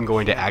think I'm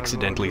going to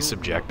accidentally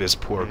subject this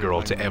poor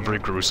girl to every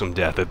gruesome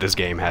death that this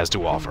game has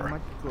to offer.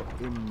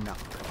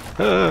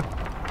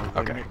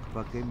 Okay.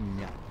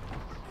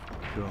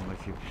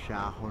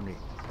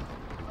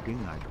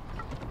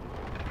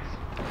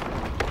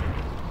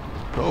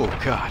 Oh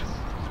god.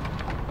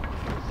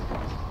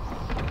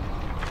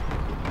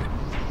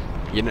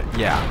 You know,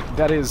 yeah,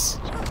 that is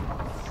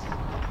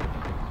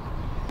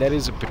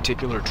a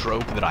particular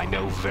trope that I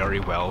know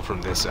very well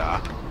from this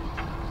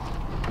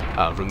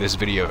from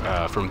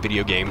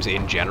video games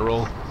in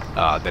general,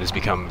 that has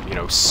become, you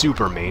know,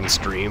 super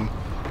mainstream.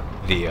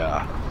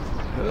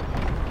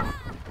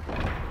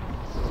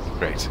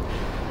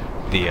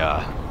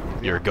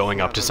 You're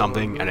going up to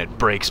something and it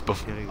breaks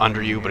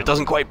under you, but it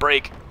doesn't quite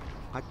break.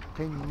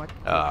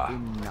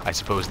 I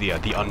suppose the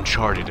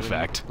Uncharted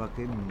effect.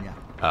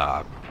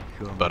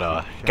 But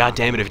god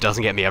damn it if it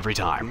doesn't get me every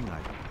time.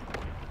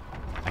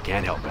 I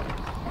can't help it.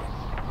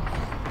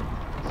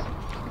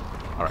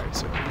 Alright,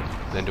 so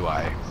then do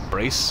I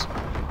brace?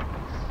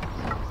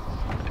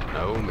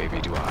 No,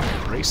 maybe do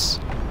I brace?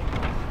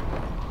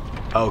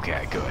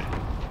 Okay, good.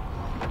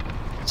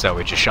 So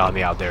it just shot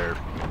me out there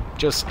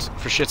just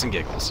for shits and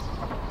giggles.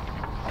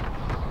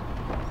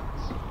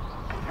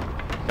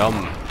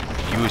 Come,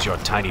 use your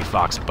tiny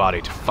fox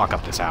body to fuck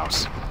up this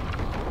house.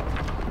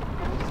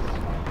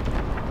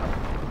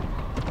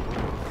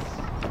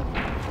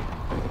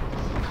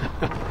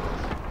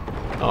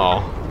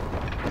 Oh,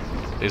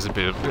 it is a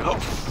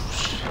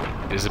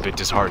bit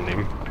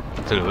disheartening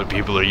to know that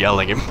people are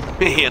yelling at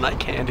me and I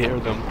can't hear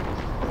them.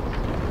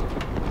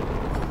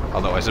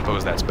 Although I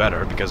suppose that's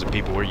better, because if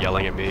people were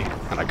yelling at me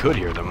and I could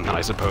hear them, then I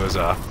suppose,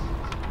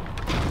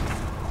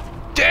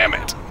 damn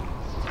it!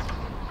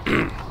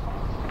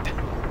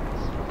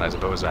 I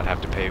suppose I'd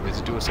have to pay a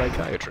visit to a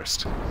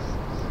psychiatrist.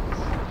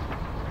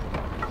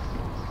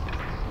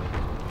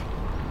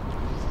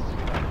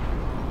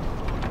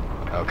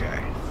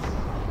 Okay.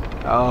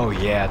 Oh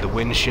yeah, the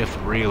wind shifts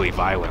really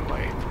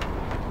violently.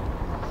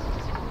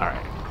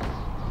 Alright.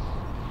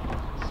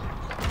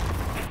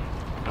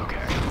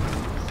 Okay.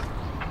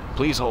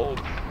 Please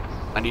hold.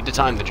 I need to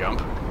time the jump.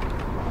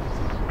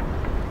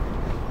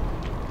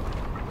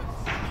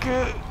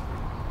 Good.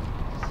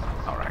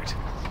 Alright.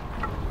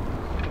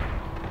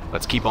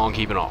 Let's keep on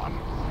keeping on.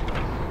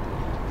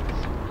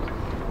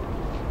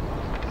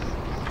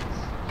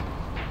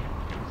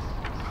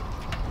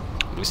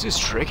 This is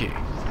tricky.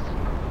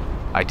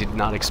 I did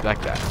not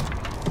expect that.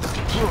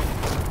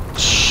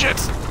 Shit!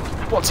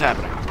 What's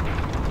happening?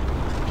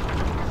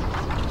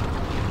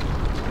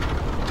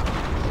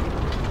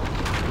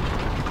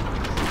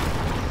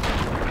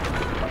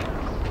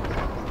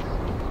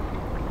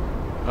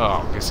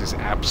 Oh, this is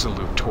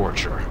absolute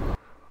torture.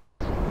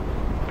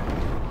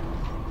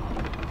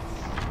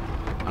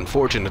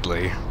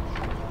 Unfortunately,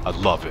 I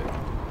love it.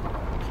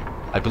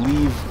 I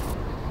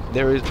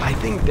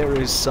think there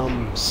is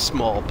some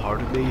small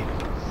part of me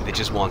that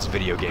just wants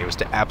video games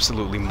to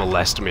absolutely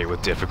molest me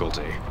with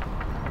difficulty.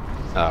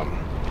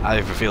 I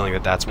have a feeling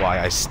that that's why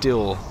I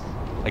still,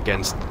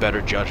 against better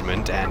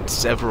judgment, and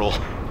several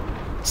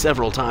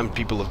times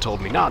people have told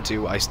me not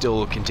to, I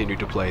still continue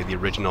to play the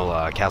original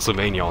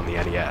Castlevania on the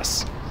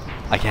NES.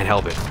 I can't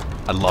help it.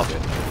 I love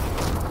it.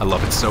 I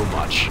love it so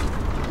much.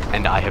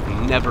 And I have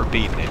never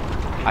beaten it.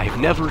 I have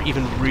never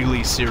even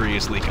really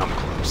seriously come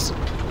close.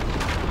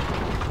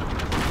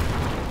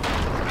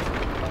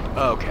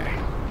 Okay.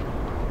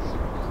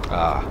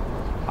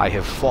 I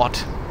have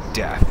fought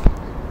death.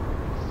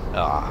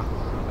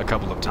 A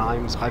couple of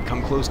times, I've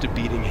come close to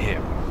beating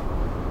him.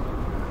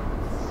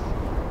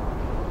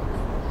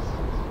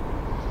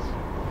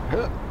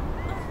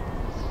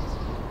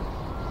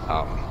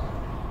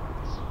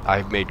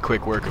 I've made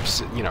quick work of,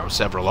 you know,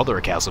 several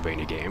other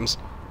Castlevania games.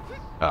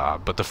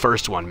 But the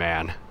first one,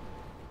 man.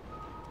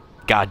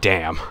 God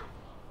damn.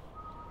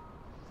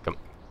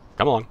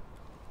 Come on.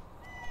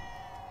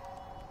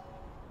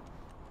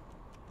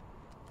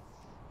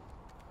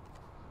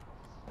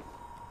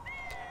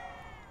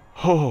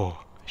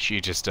 Oh, she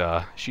just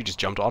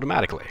jumped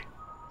automatically.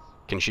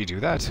 Can she do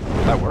that?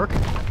 Will that work?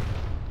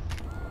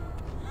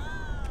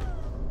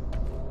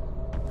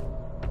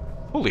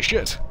 Holy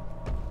shit.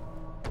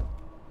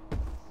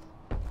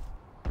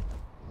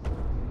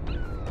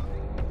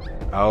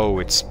 Oh,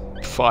 it's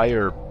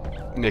Fire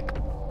Nick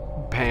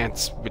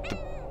Pants with the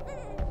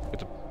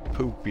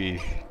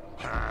poopy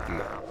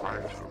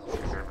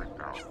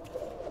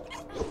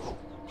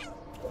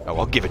Oh,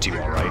 I'll give it to you,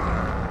 alright.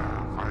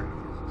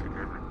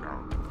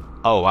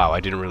 Oh, wow, I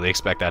didn't really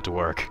expect that to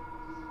work.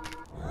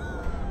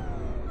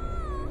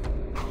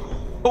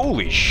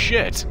 Holy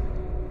shit!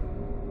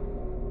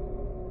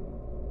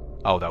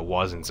 Oh, that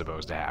wasn't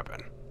supposed to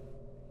happen.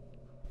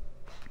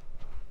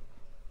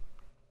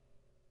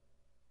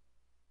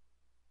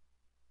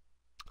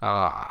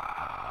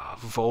 Ah,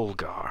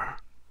 Volgar.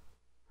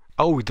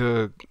 Oh,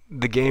 the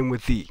game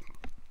with the...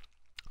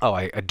 Oh,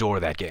 I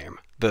adore that game.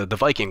 The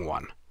Viking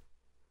one.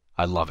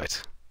 I love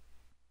it.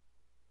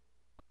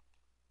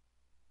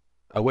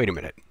 Oh, wait a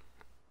minute.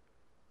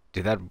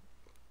 Did that...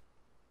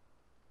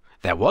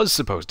 That was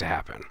supposed to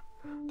happen.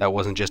 That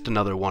wasn't just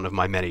another one of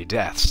my many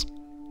deaths.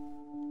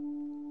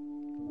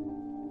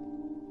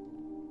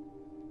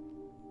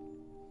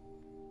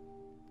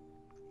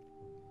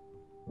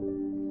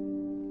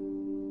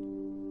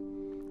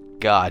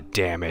 God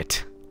damn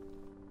it.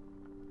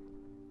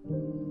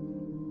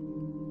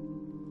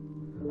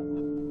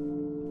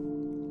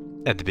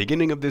 At the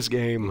beginning of this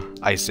game,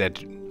 I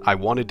said I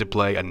wanted to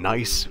play a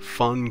nice,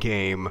 fun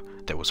game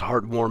that was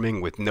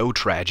heartwarming with no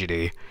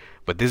tragedy,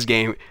 but this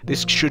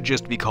should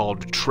just be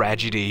called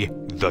Tragedy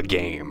the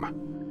Game.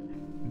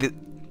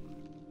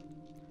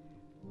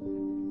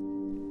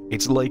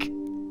 It's like,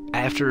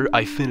 after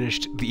I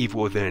finished The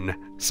Evil Within,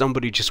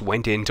 somebody just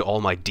went into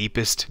all my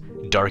deepest,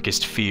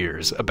 darkest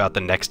fears about the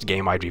next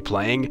game I'd be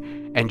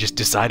playing, and just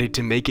decided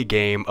to make a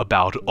game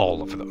about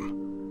all of them.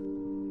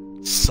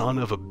 Son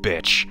of a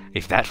bitch,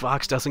 if that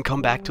fox doesn't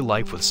come back to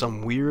life with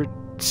some weird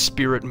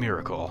spirit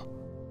miracle,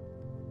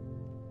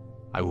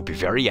 I will be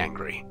very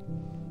angry.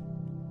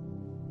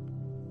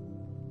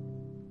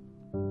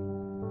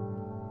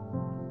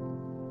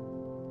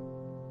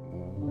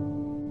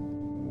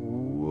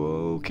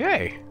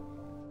 Okay.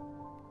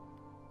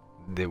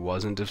 It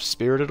wasn't a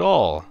spirit at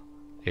all.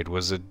 It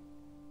was a...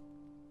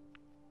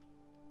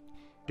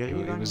 It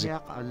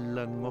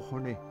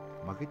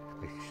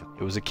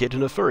was a kid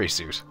in a furry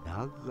suit.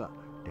 I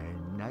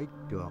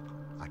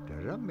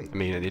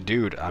mean,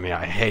 dude,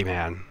 hey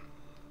man,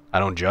 I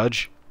don't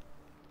judge.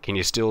 Can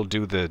you still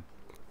do the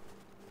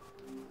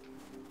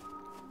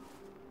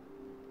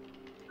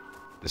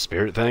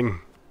spirit thing?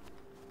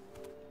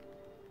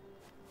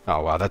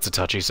 Oh wow, that's a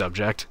touchy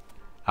subject.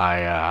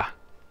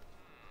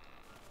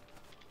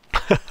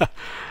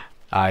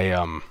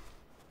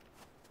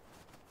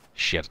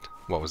 Shit,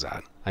 what was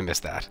that? I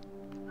missed that.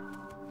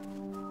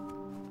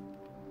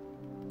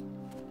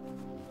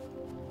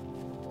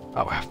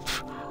 Oh,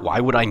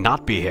 why would I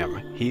not be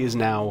him? He is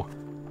now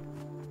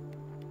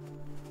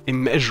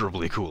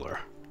immeasurably cooler.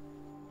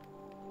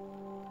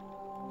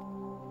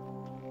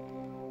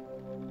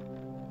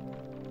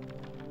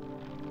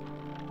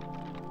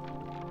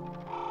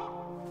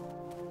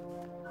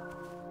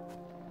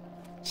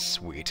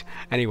 Sweet.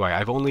 Anyway,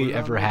 I've only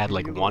ever had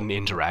like one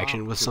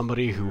interaction with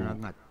somebody who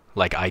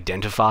like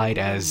identified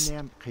as,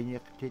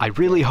 I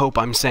really hope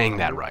I'm saying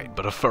that right,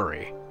 but a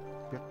furry.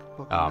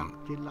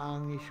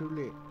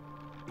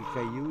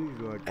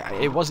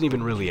 It wasn't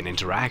even really an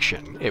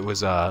interaction. It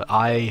was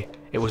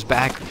it was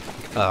back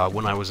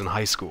when I was in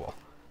high school,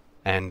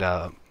 and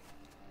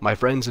my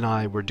friends and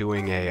I were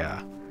doing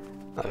a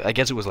I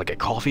guess it was like a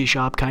coffee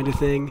shop kind of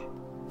thing.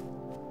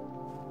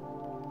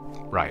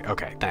 Right,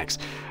 okay, thanks.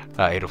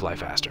 A to fly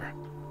faster.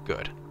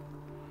 Good.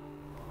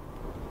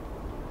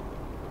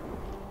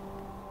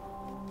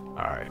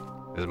 Alright,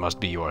 this must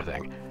be your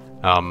thing.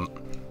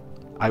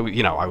 I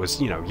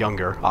was,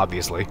 younger,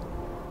 obviously.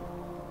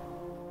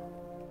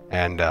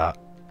 And,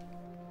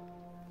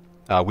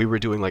 we were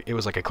doing, like, it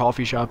was like a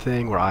coffee shop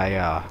thing where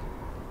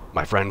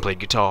my friend played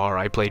guitar,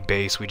 I played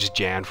bass, we just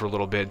jammed for a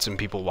little bit, some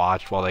people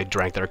watched while they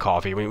drank their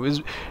coffee. I mean, it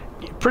was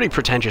pretty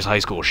pretentious high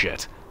school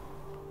shit.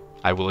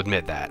 I will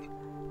admit that.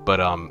 But,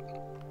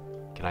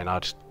 can I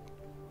not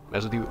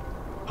mess with you?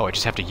 Oh, I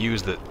just have to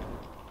use the...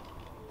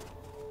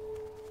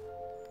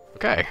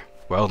 Okay.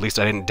 Well, at least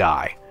I didn't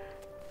die.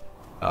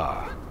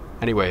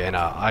 Anyway, and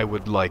I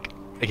would, like,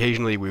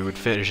 occasionally we would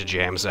finish a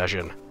jam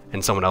session,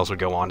 and someone else would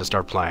go on to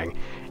start playing,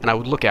 and I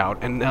would look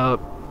out, and,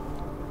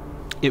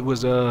 it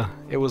was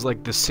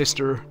like the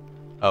sister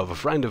of a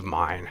friend of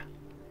mine,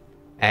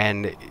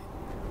 and,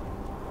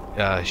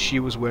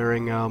 she was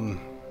wearing,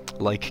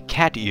 like,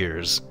 cat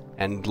ears,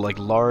 and, like,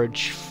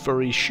 large,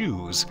 furry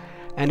shoes,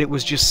 and it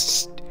was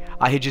just...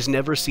 I had just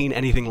never seen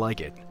anything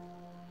like it.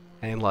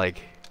 And,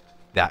 like,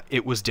 that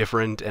it was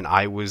different, and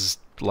I was,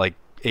 like,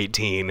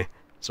 18,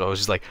 so I was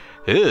just like,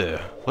 ugh,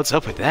 what's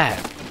up with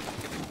that?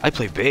 I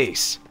play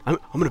bass. I'm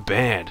in a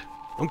band.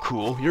 I'm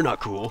cool. You're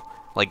not cool.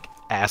 Like,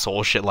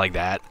 asshole shit like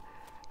that.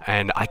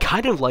 And I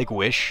kind of, like,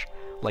 wish,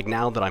 like,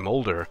 now that I'm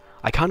older,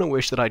 I kind of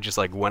wish that I just,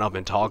 like, went up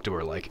and talked to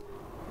her, like...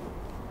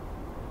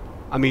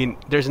 I mean,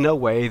 there's no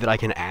way that I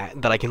can,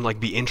 like,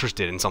 be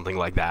interested in something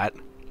like that.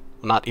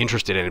 I'm not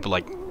interested in it, but,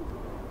 like...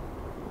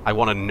 I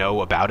want to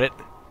know about it,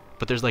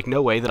 but there's, like,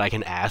 no way that I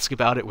can ask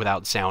about it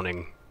without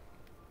sounding,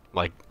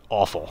 like,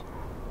 awful.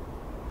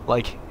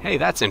 Like, hey,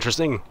 that's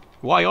interesting.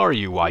 Why are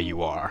you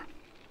you are?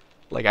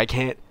 Like, I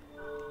can't...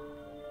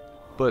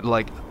 But,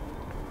 like,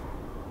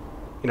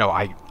 you know,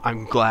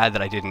 I'm glad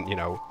that I didn't, you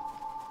know,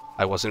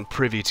 I wasn't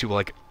privy to,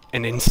 like,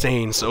 an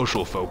insane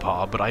social faux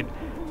pas, but I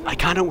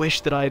kind of wish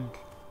that I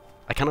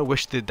kind of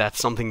wish that that's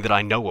something that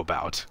I know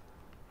about.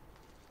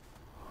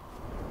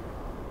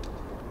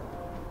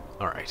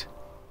 Alright.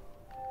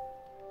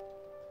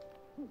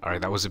 Alright,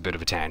 that was a bit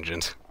of a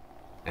tangent.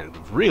 And a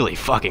really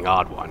fucking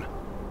odd one.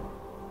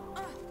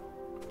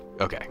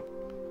 Okay.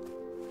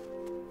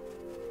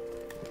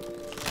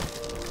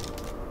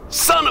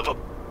 Son of a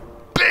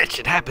bitch!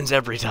 It happens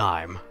every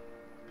time.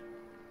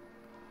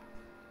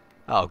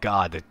 Oh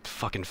god, the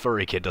fucking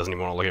furry kid doesn't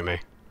even want to look at me.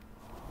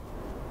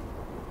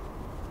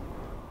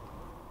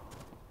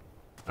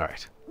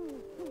 Alright.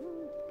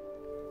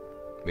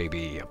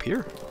 Maybe up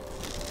here?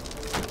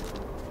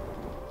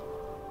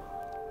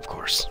 Of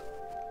course.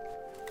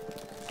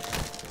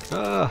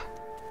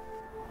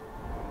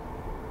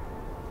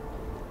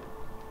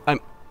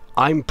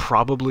 I'm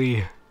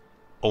probably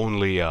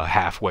only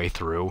halfway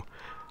through.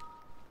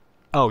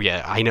 Oh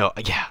yeah, I know.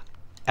 Yeah,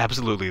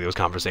 absolutely. Those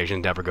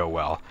conversations never go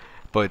well,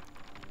 but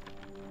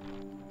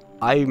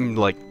I'm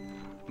like,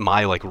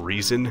 my like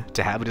reason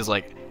to have it is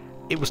like,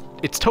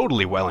 it's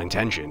totally well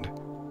intentioned.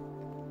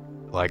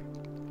 Like,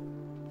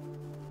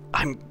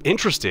 I'm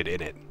interested in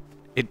it.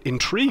 It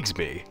intrigues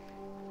me,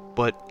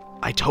 but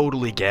I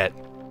totally get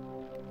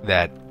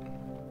that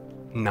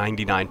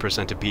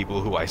 99% of people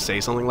who I say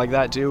something like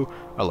that to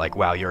are like,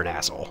 wow, you're an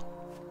asshole.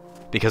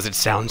 Because it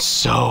sounds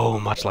so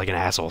much like an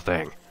asshole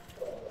thing.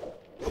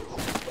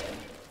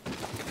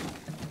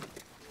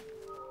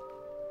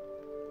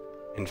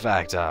 In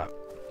fact, oh,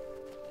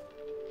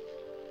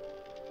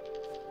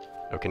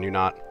 can you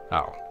not?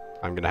 Oh,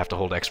 I'm gonna have to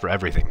hold X for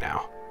everything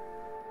now.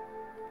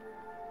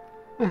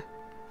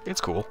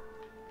 It's cool.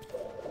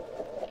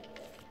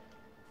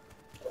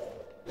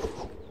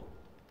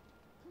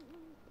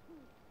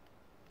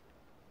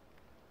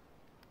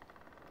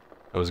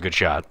 That was a good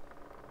shot.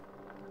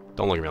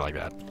 Don't look at me like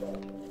that.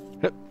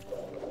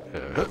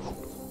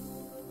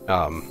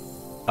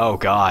 Oh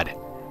god.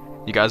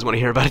 You guys want to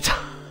hear about a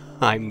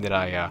time that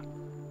I,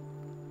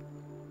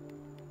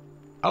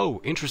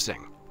 Oh,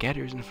 interesting.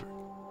 Gators and...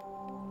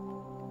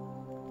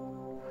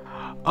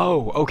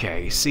 Oh,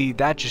 okay. See,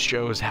 that just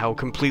shows how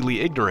completely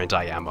ignorant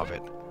I am of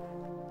it.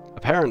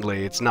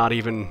 Apparently, it's not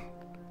even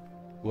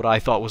what I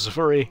thought was a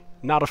furry,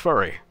 not a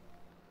furry.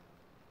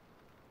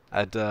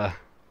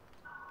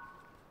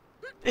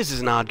 This is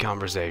an odd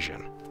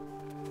conversation.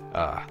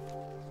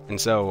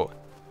 And so,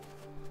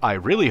 I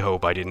really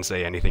hope I didn't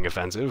say anything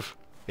offensive.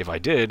 If I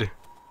did...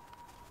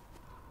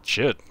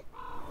 Shit.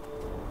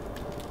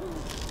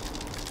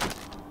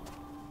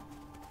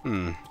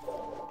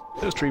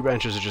 Those tree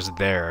branches are just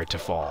there to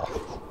fall,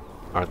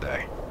 aren't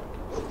they?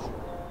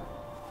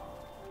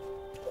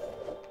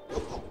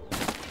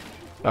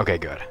 Okay,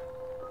 good.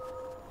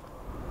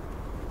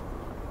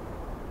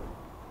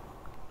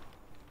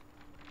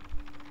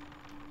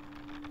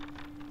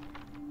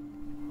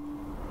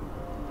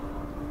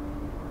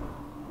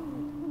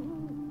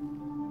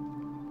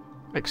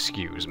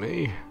 Excuse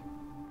me.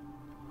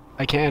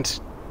 I can't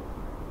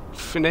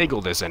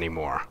finagle this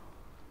anymore.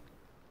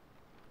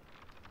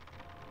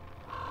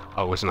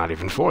 Oh, it's not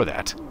even for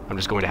that. I'm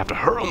just going to have to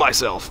hurl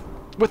myself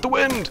with the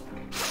wind.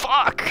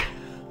 Fuck!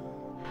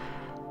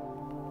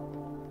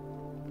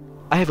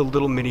 I have a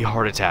little mini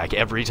heart attack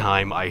every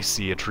time I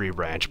see a tree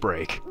branch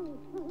break.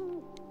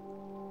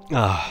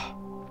 Alright.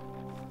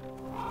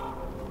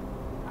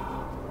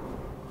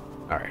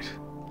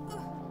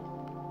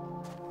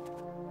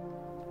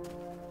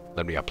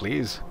 Let me up,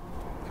 please.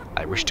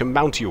 I wish to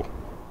mount you.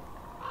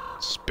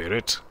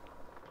 Spirit.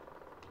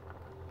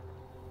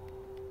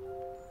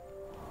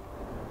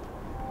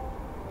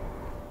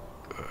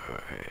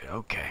 Good,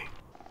 okay.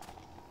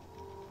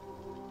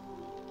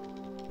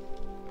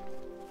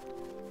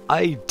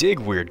 I dig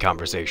weird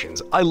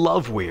conversations. I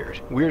love weird.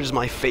 Weird is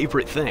my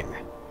favorite thing.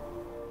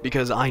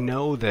 Because I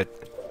know that...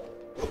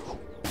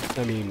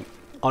 I mean,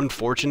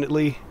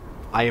 unfortunately,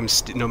 I am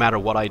no matter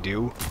what I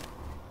do,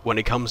 when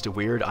it comes to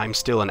weird, I'm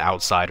still an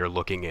outsider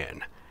looking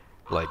in.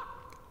 Like,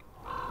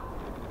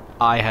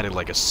 I had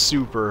like a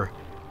super...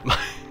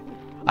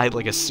 I had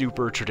like a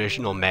super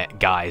traditional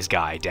guy's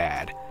guy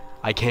dad.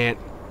 I can't...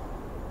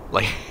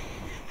 Like...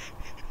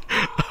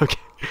 Okay,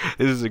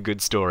 this is a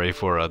good story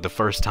for the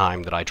first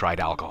time that I tried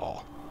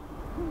alcohol.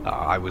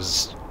 I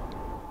was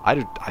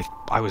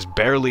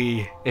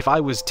barely... If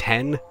I was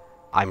 10,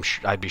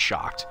 I'd be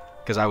shocked.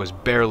 Because I was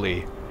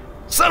barely...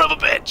 Son of a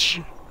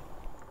bitch!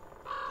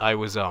 I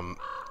was,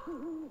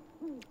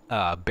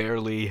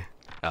 barely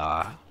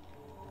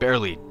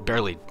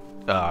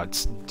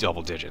it's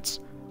double digits,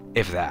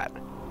 if that.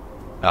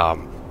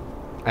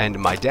 And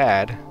my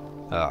dad,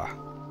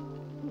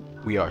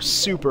 we are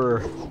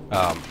super,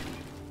 I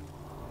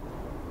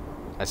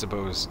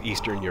suppose,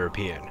 Eastern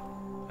European.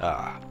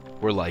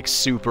 We're like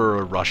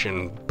super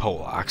Russian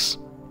Polacks.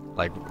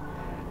 Like,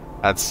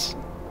 that's...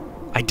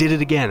 I did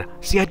it again!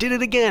 See, I did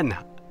it again!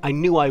 I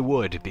knew I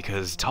would,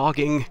 because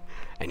talking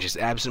and just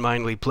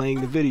absentmindedly playing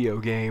the video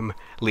game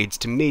leads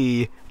to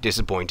me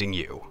disappointing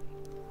you.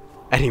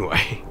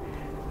 Anyway,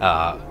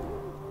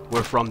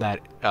 we're from that,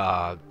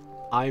 I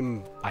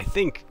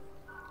think,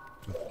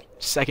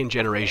 second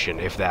generation,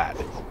 if that,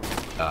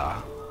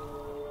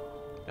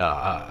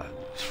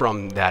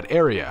 from that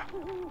area.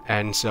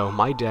 And so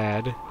my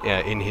dad,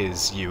 in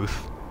his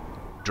youth,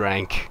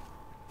 drank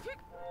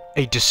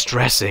a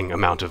distressing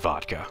amount of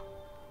vodka.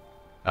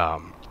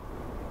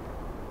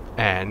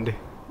 And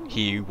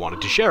he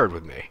wanted to share it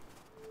with me.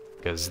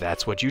 Because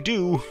that's what you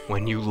do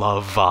when you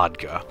love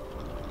vodka.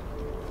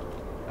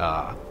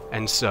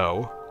 And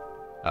so,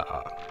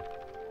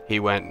 he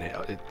went,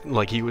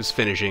 like he was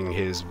finishing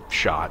his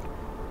shot,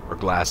 or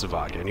glass of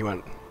vodka, and he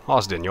went,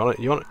 Austin, you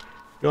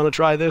wanna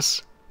try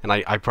this? And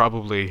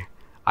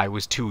I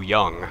was too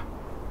young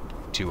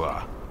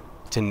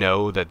to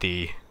know that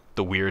the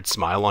weird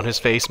smile on his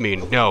face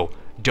mean, no,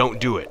 don't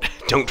do it,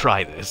 don't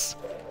try this.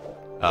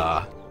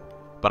 But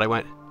I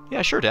went,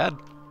 yeah, sure, Dad.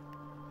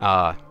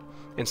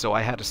 And so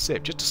I had a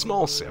sip, just a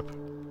small sip.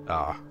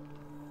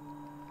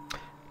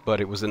 But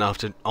it was enough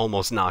to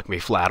almost knock me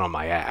flat on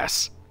my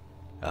ass.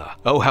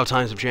 Oh, how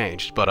times have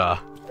changed. But,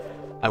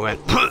 I went,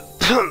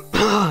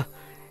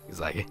 he's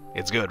like,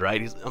 it's good,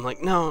 right? I'm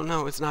like,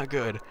 no, it's not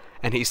good.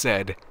 And he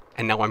said,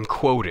 and now I'm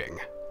quoting,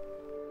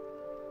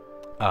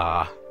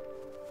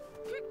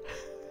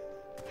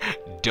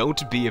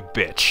 don't be a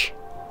bitch.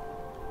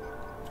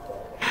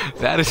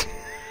 That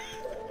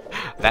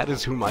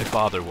is who my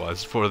father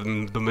was for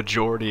the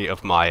majority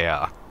of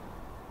my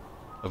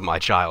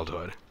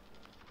childhood.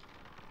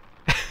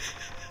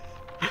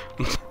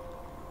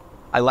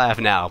 I laugh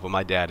now, but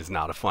my dad is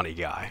not a funny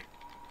guy.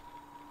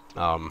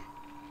 I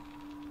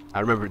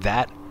remember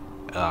that,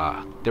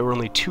 there were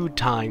only 2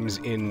 times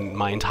in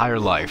my entire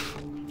life,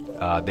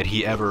 that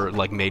he ever,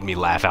 like, made me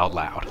laugh out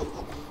loud.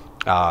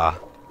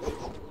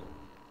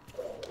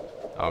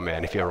 Oh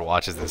man, if he ever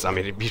watches this, I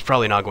mean, he's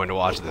probably not going to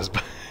watch this,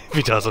 but if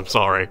he does, I'm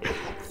sorry.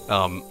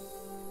 The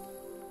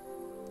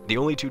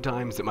only 2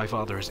 times that my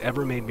father has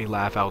ever made me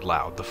laugh out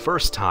loud, the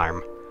first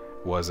time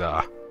was,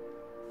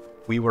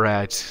 we were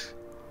at...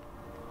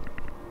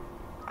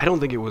 I don't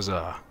think it was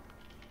a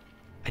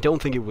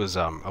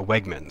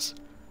Wegmans,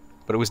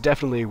 but it was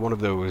definitely one of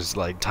those,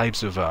 like,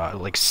 types of,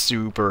 like,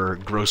 super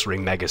grocery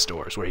mega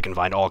stores where you can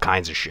find all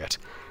kinds of shit.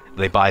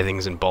 They buy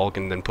things in bulk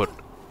and then put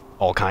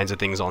all kinds of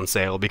things on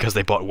sale because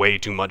they bought way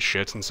too much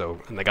shit, and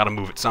they gotta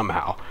move it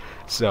somehow.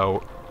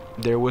 So,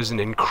 there was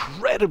an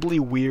incredibly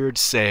weird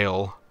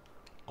sale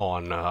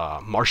on,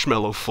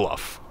 marshmallow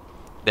fluff.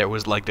 There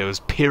was, like,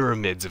 those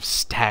pyramids of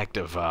stacked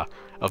of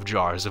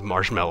jars of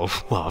marshmallow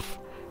fluff.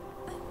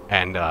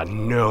 And,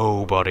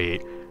 nobody,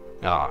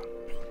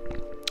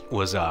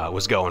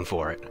 was going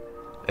for it.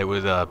 It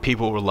was,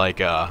 people were like,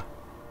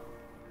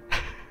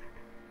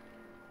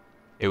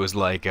 it was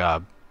like,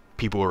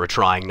 people were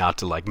trying not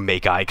to, like,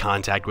 make eye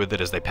contact with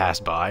it as they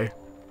passed by.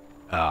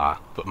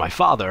 But my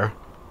father,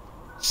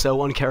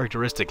 so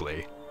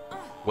uncharacteristically,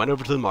 went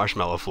over to the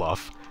marshmallow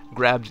fluff,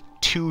 grabbed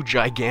 2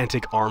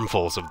 gigantic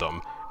armfuls of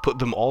them, put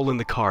them all in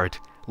the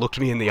cart, looked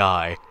me in the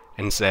eye,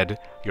 and said,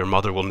 "Your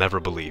mother will never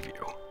believe you."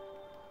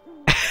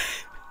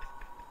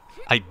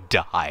 I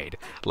died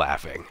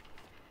laughing.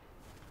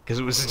 Because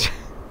it was...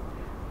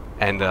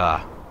 And,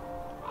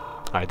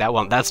 alright,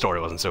 that story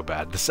wasn't so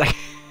bad. The second...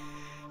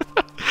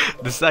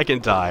 the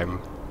second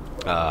time...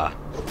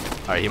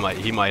 Alright,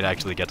 he might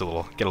actually get a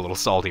little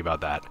salty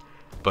about that.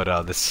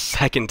 But, the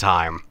second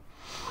time...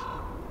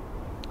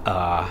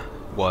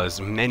 was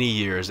many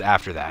years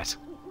after that.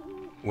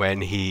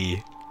 When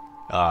he,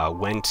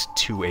 went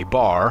to a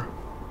bar...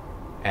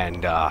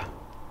 and,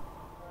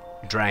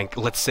 drank,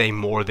 let's say,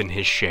 more than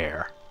his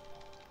share.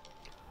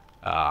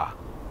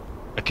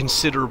 A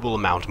considerable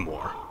amount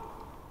more.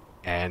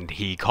 And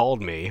he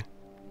called me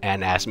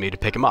and asked me to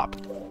pick him up.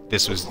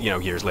 This was, you know,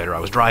 years later. I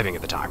was driving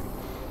at the time.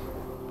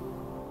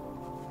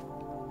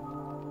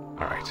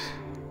 Alright.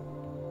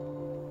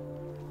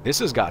 This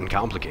has gotten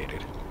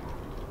complicated.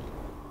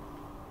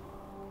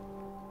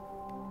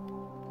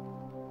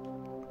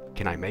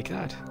 Can I make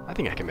that? I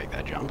think I can make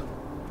that jump.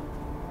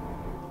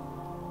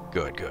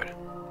 Good, good.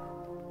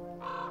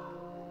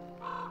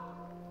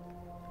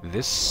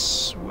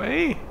 This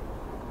way?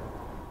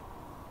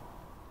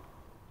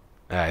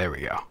 Ah, there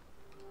we go.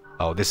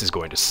 Oh, this is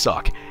going to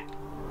suck.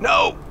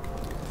 No!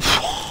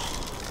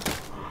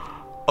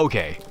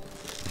 Okay.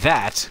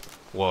 That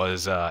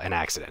was, an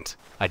accident.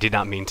 I did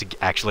not mean to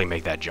actually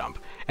make that jump.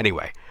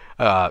 Anyway,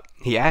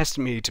 he asked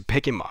me to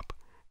pick him up.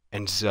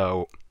 And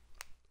so,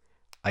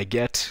 I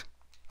get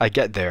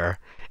there,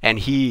 and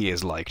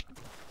he's like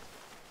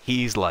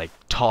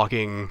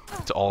talking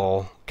to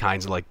all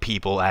kinds of like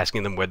people,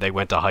 asking them where they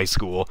went to high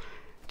school,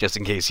 just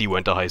in case he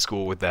went to high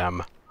school with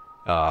them.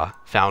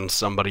 Found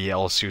somebody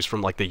else who's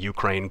from like the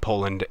Ukraine,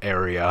 Poland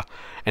area,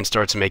 and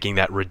starts making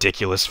that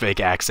ridiculous fake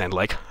accent,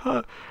 like,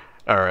 huh?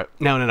 Or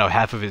no,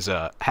 half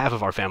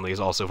of our family is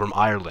also from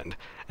Ireland,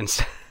 and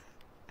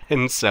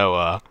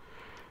so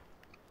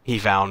he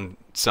found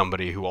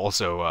somebody who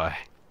also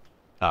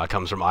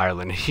comes from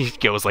Ireland. He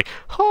goes like,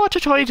 oh,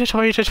 ta-toy.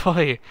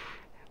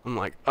 I'm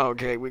like,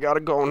 okay, we gotta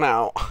go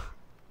now.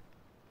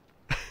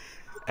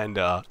 And,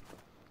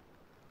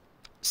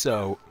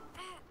 so,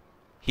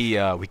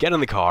 we get in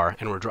the car,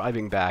 and we're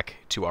driving back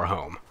to our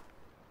home.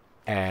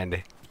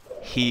 And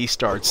he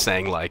starts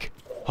saying, like,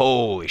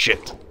 holy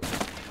shit.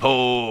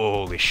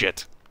 Holy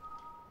shit.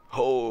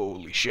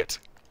 Holy shit.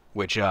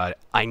 Which,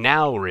 I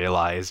now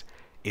realize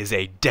is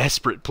a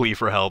desperate plea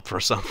for help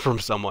from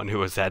someone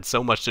who has had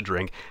so much to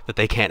drink that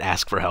they can't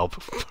ask for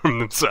help from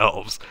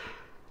themselves.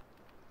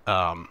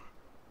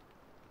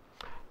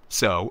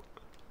 So,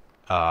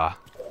 I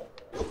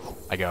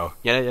go,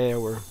 yeah,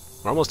 we're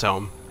almost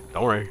home.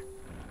 Don't worry.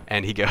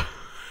 And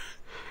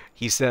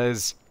he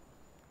says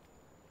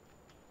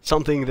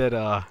something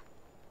that,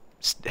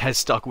 has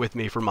stuck with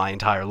me for my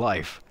entire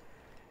life.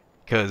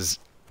 Because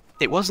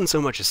it wasn't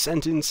so much a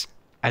sentence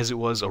as it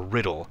was a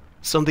riddle.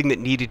 Something that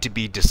needed to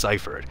be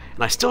deciphered.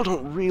 And I still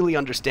don't really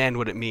understand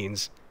what it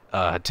means,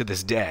 to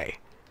this day.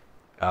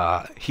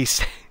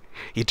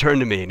 He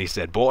turned to me and he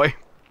said, boy.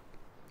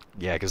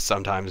 Yeah, because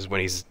sometimes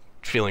when he's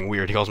feeling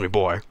weird, he calls me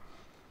boy.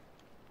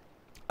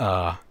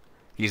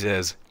 He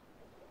says,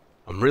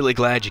 I'm really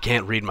glad you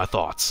can't read my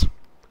thoughts.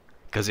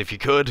 Because if you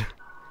could,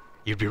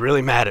 you'd be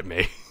really mad at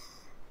me.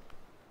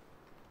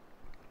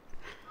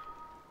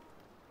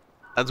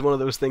 That's one of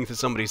those things that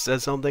somebody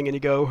says something and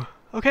you go,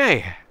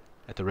 okay.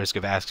 At the risk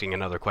of asking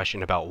another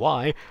question about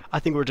why, I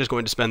think we're just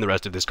going to spend the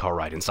rest of this car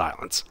ride in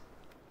silence.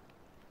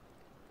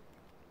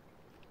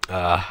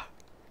 To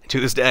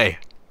this day,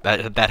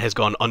 that has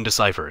gone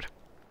undeciphered.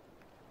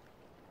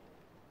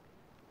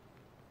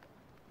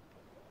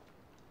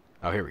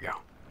 Oh, here we go.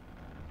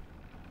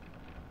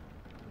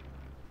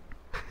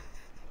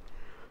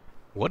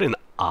 What an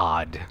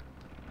odd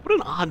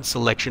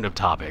selection of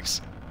topics.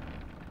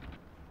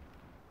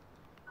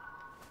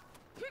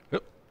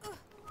 Yep.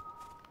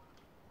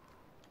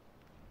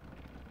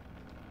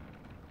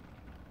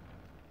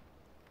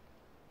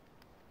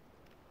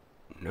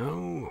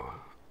 No.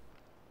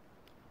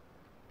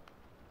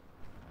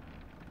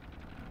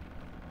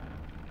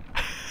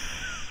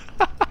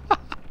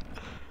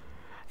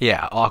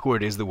 Yeah,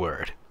 awkward is the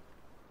word.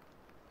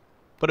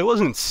 But it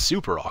wasn't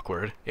super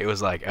awkward. It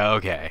was like,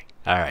 okay,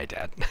 alright,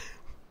 Dad.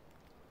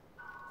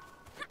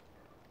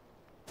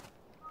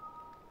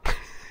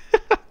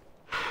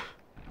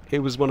 It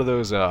was one of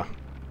those, I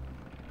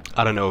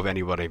don't know if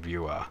anybody of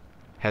you,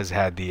 has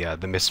had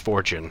the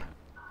misfortune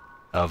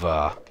of,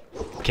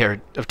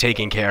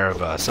 taking care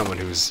of, someone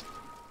who's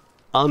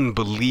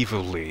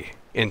unbelievably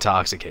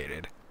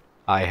intoxicated.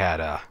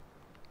 I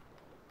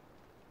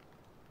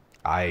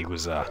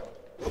was,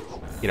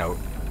 you know,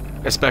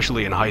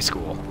 especially in high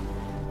school,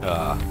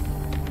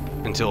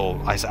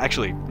 until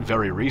actually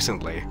very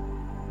recently,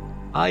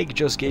 I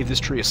just gave this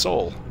tree a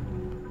soul.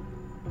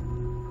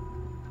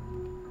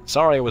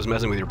 Sorry I was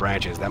messing with your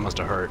branches, that must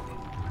have hurt.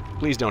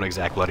 Please don't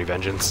exact bloody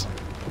vengeance.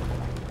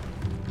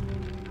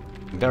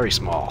 Very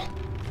small.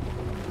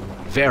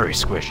 Very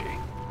squishy.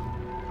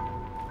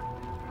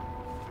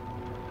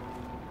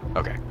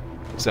 Okay,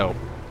 so...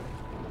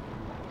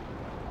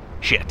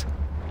 Shit.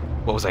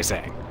 What was I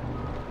saying?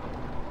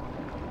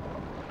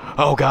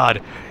 Oh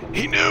god!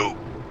 He knew!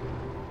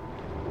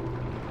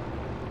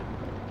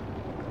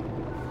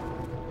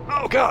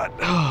 Oh god!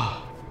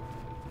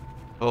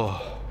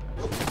 Oh.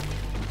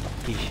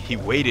 He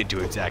waited to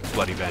exact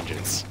bloody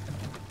vengeance.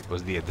 It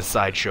was the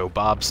Sideshow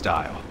Bob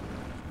style.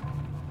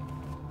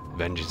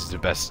 Vengeance is the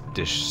best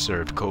dish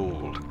served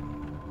cold.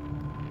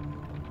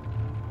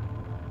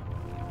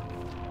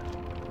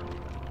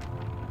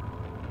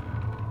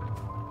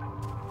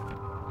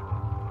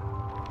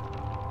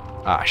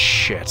 Ah,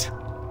 shit.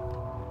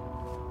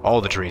 All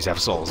the trees have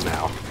souls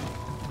now.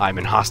 I'm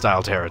in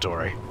hostile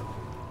territory.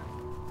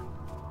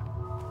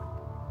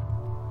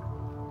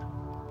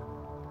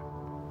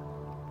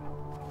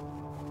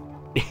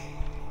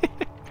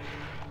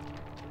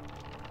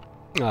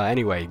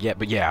 Anyway,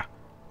 yeah,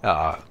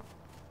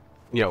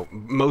 you know,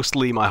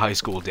 mostly my high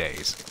school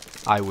days,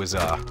 I was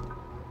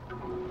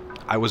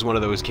one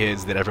of those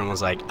kids that everyone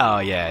was like, oh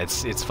yeah,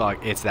 it's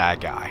that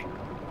guy.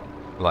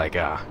 Like,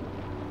 wow,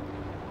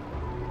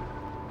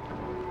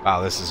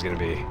 this is gonna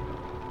be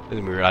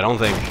weird. I don't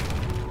think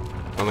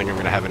I'm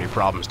gonna have any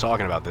problems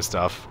talking about this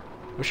stuff.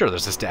 I'm sure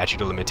there's a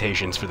statute of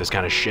limitations for this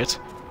kind of shit.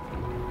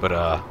 But,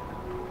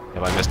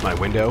 have I missed my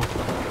window?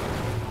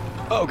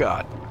 Oh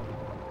god.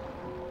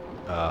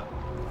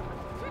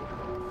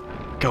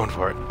 Going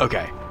for it.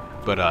 Okay.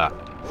 But,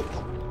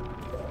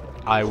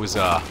 I was,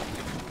 I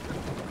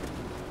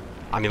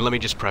mean, let me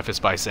just preface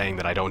by saying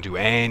that I don't do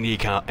any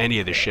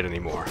of this shit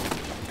anymore.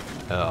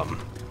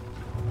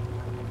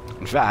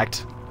 In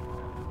fact,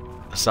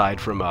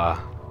 aside from,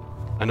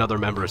 another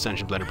member of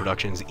Sentient Blender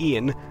Productions,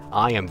 Ian,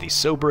 I am the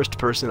soberest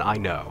person I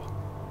know.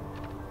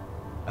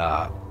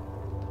 But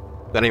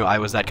anyway, I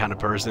was that kind of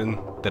person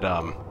that,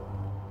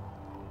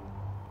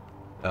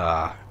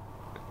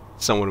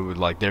 someone would,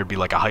 like, there'd be,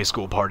 like, a high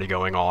school party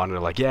going on, and they're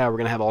like, yeah, we're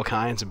gonna have all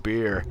kinds of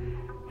beer.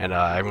 And,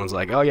 everyone's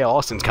like, oh yeah,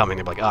 Austin's coming.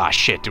 They're like, ah,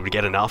 shit, did we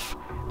get enough?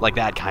 Like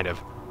that kind of...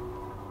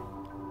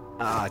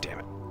 Ah, damn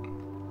it.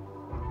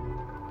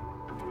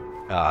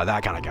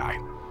 That kind of guy.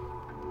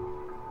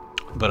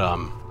 But,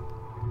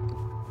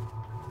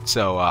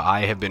 So,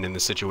 I have been in the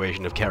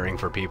situation of caring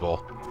for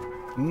people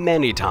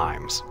many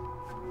times.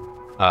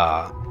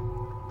 I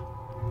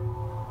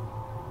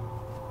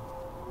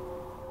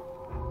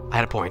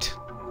had a point.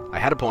 I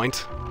had a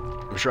point.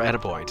 I'm sure I had a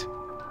point.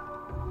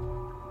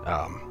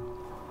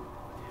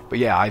 But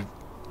yeah,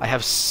 I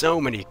have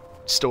so many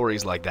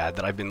stories like that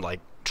that I've been, like,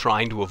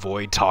 trying to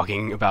avoid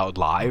talking about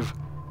live.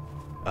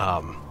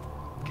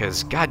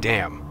 Because,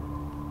 goddamn.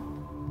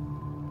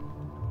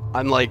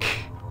 I'm like...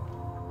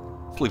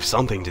 leave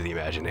something to the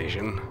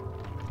imagination.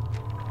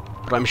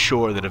 But I'm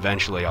sure that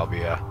eventually I'll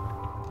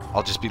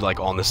just be, like,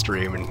 on the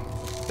stream and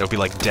there'll be,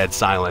 like, dead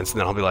silence,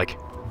 and then I'll be like,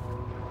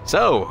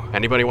 so,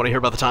 anybody want to hear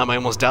about the time I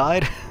almost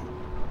died?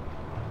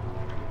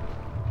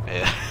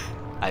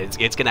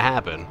 It's gonna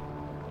happen.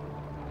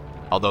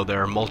 Although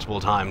there are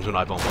multiple times when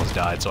I've almost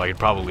died, so I could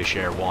probably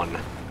share one.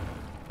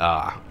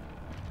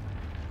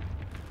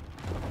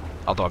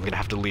 Although I'm gonna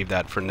have to leave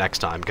that for next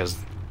time, because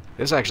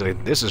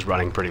this is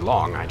running pretty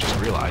long, I just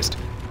realized.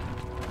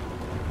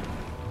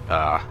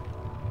 I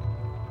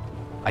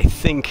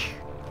think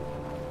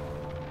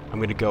I'm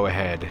gonna go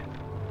ahead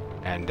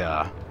and,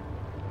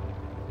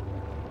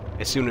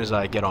 as soon as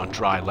I get on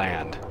dry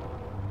land,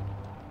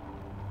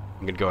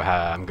 I'm gonna go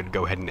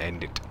ahead and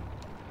end it.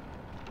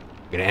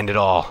 I'm gonna end it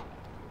all.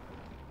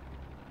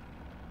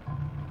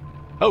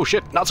 Oh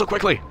shit, not so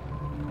quickly!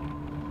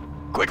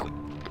 Quickly!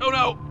 Oh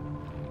no!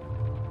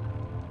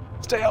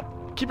 Stay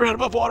up! Keep your head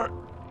above water!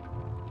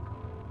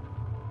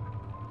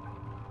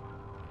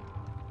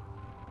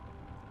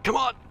 Come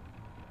on!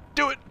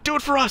 Do it! Do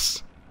it for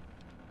us!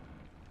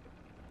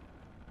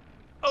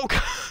 Oh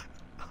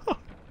god!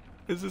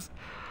 Is this...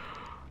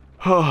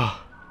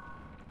 Oh...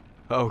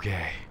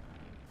 Okay.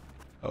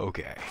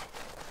 Okay.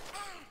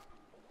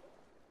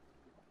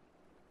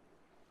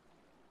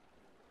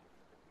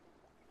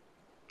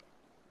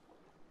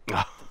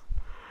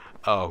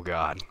 Oh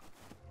god.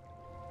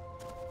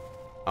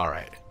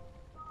 Alright.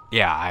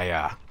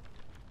 Yeah,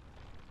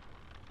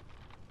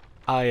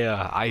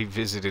 I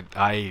visited,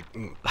 yeah,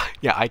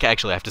 I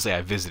actually have to say I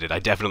visited. I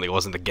definitely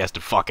wasn't the guest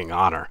of fucking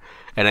honor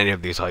at any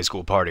of these high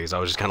school parties. I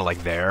was just kind of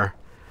like there,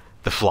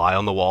 the fly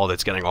on the wall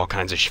that's getting all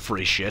kinds of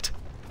free shit.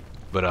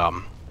 But,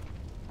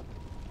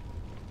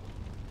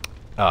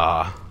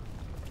 I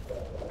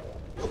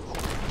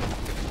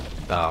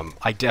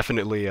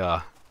definitely,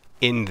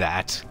 in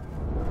that,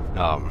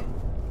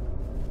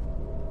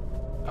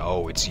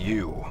 oh, it's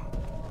you.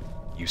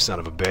 You son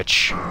of a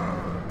bitch.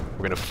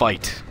 We're gonna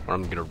fight, or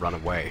I'm gonna run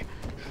away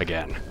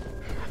again.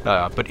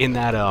 But in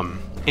that,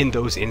 in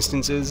those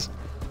instances,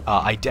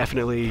 I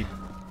definitely,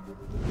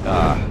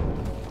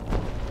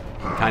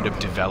 kind of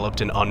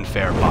developed an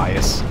unfair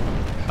bias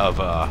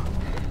of,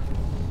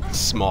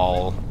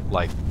 small,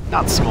 like,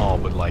 not small,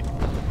 but like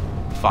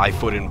 5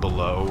 foot and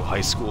below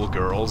high school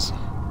girls,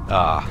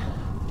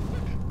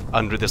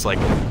 under this, like,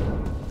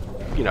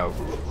 you know,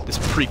 this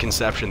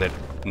preconception that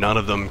none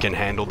of them can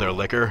handle their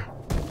liquor.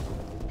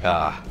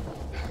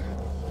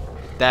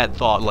 That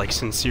thought, like,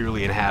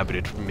 sincerely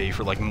inhabited me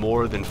for, like,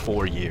 more than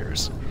 4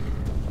 years.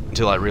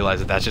 Until I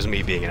realized that that's just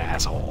me being an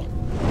asshole.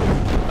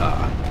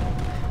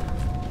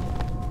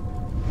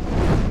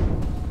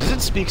 Does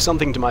it speak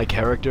something to my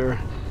character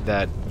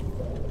that,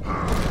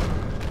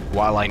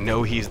 while I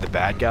know he's the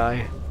bad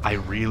guy, I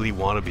really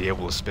want to be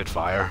able to spit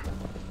fire?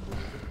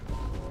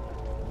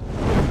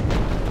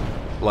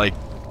 Like,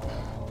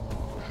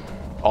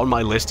 on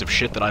my list of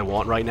shit that I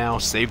want right now,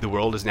 save the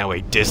world is now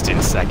a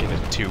distant second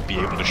to be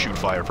able to shoot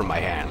fire from my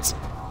hands.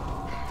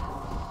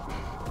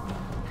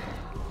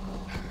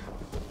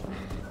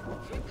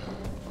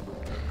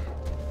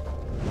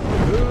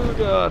 Oh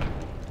god.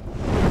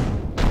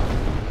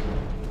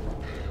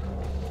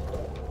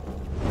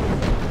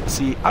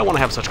 See, I want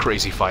to have such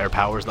crazy fire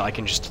powers that I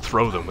can just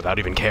throw them without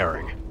even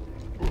caring.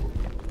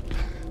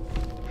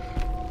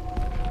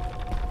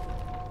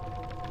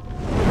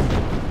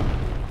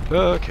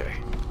 Okay.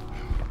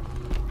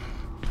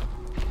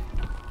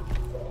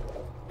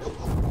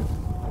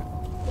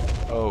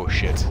 Oh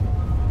shit.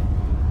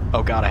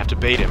 Oh god, I have to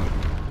bait him.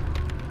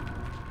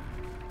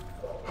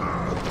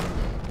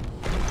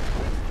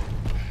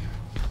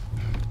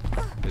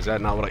 Is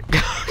that not what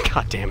I...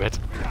 God damn it.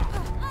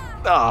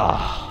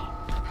 Ah.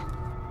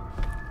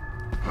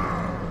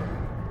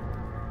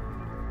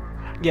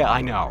 Yeah,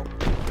 I know.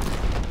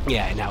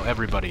 Yeah, now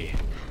everybody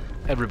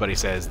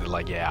says that,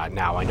 like, yeah,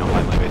 now I know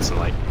my limits, and,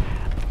 like,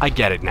 I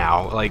get it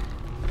now. Like,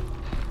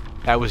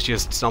 that was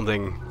just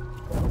something...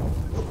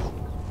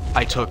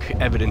 I took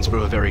evidence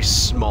from a very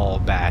small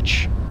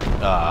batch,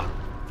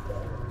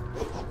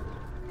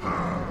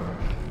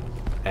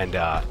 and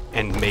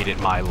made it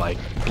my, like,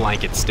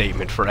 blanket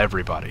statement for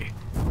everybody.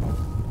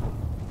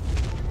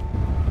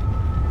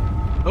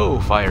 Oh,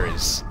 fire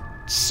is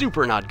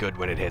super not good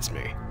when it hits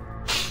me.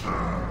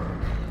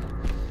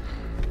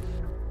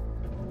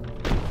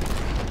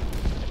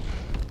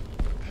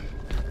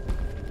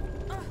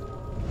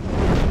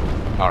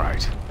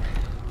 Alright.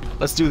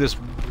 Let's do this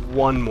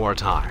one more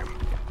time.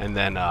 And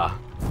then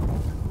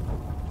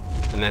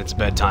it's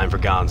bedtime for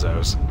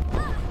Gonzos.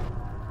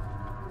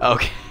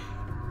 Okay.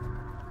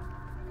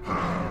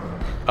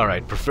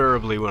 Alright,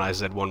 preferably when I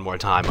said one more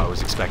time, I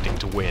was expecting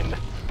to win.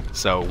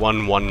 So, one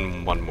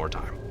more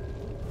time.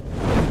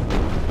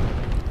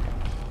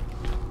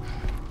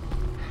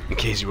 In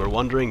case you were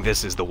wondering,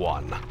 this is the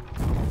one.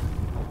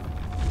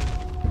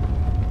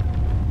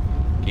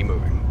 Keep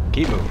moving.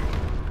 Keep moving.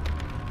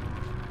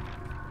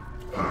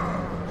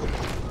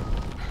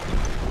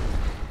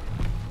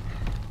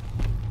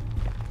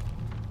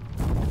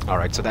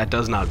 Alright, so that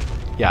does not...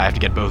 Yeah, I have to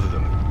get both of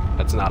them.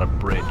 That's not a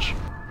bridge.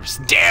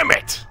 Damn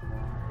it!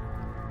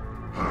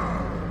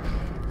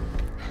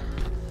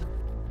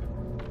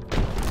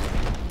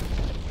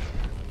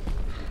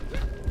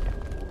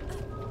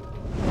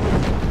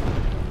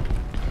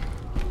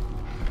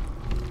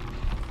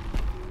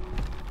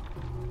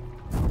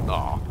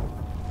 Oh.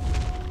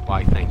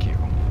 Why, thank you.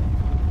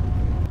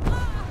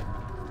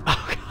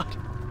 Oh, God.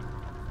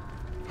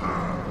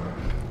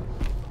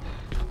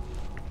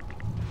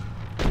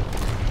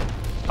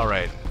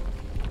 Alright.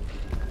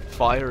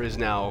 Fire is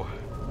now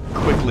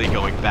quickly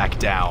going back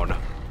down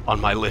on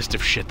my list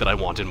of shit that I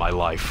want in my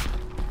life.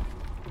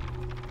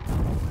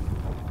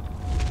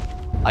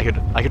 I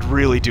could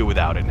really do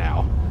without it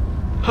now.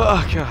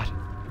 Oh, God.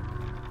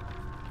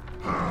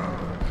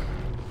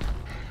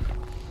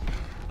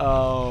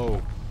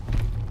 Oh.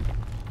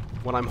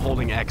 When I'm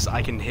holding X,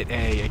 I can hit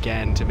A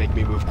again to make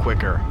me move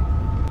quicker.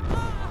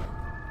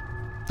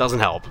 Doesn't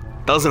help.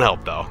 Doesn't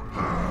help, though.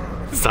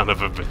 Son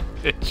of a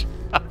bitch.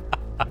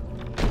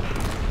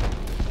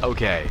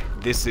 Okay,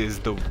 this is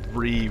the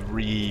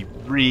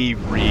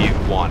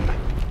one.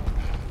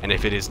 And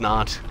if it is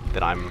not,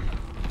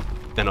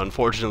 then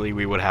unfortunately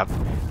we will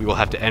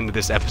have to end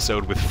this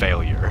episode with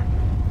failure.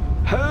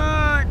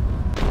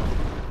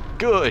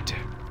 Good.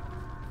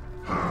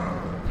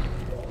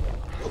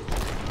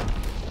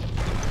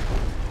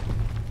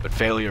 But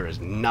failure is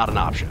not an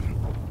option.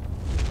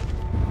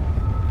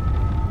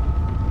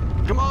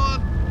 Come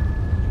on!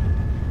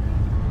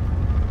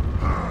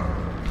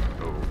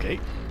 Okay.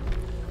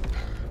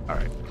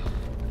 Alright.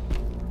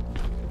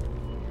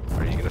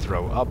 Alright, he's gonna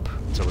throw up,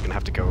 so we're gonna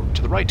have to go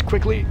to the right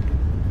quickly.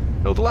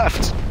 No, the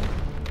left!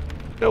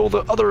 No,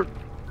 the other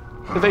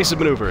evasive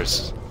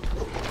maneuvers.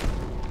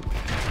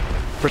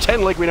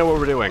 Pretend like we know what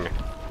we're doing.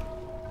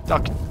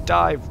 Duck,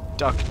 dive,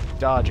 duck,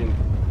 dodge,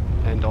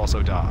 and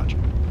also dodge.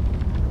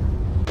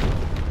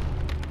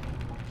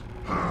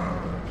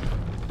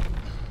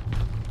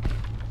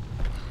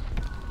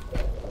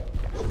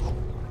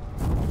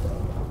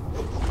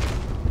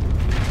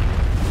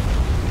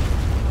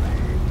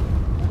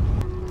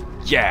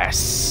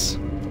 Yes!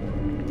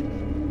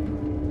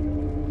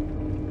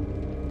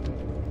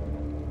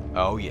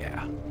 Oh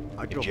yeah.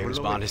 If James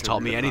Bond has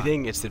taught me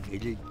anything, it's that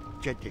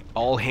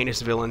all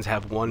heinous villains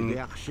have one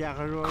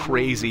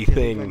crazy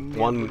thing,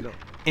 one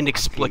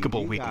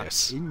inexplicable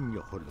weakness.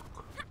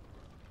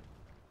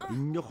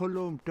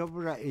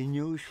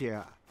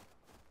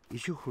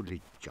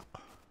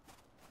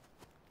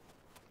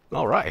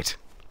 Alright.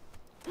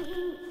 If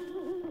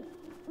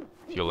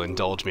you'll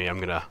indulge me, I'm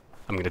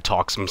gonna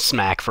talk some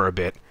smack for a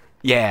bit.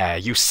 Yeah,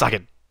 you suck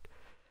at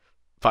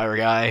Fire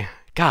Guy.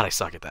 God, I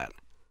suck at that.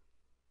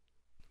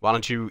 Why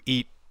don't you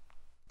eat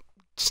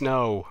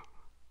snow?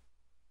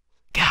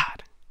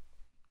 God.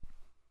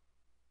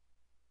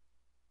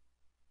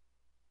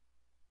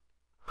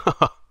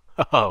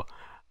 Oh.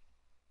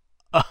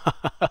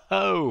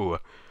 Oh.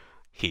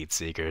 Heat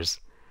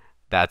Seekers.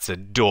 That's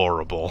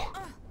adorable.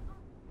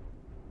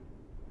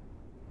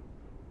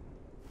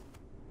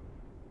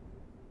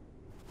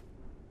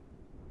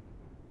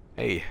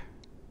 Hey.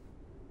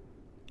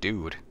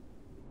 Dude.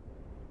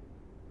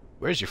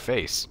 Where's your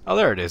face? Oh,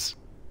 there it is.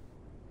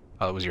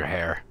 Oh, it was your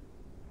hair.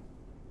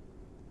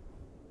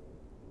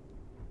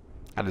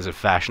 That is a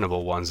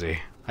fashionable onesie,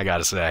 I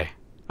gotta say.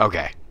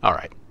 Okay,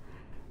 alright.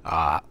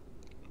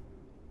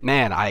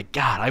 Man, I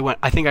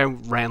think I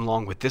ran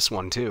long with this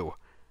one, too.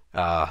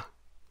 I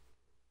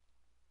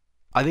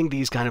think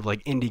these kind of,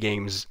 like, indie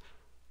games,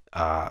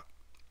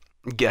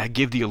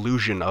 give the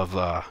illusion of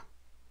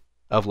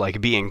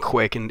like, being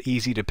quick and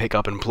easy to pick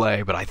up and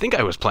play, but I think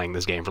I was playing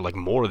this game for, like,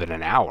 more than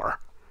an hour.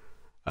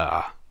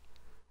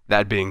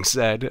 That being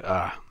said,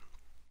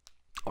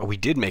 we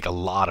did make a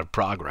lot of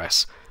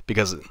progress,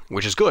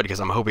 which is good, because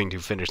I'm hoping to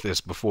finish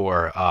this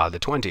before the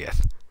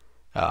 20th,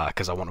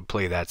 because I want to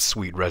play that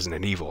sweet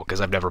Resident Evil,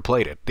 because I've never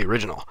played it, the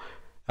original.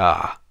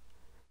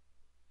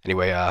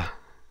 Anyway,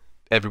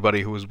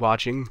 everybody who was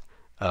watching,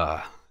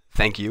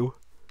 thank you.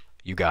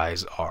 You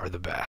guys are the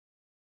best.